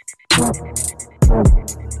of here.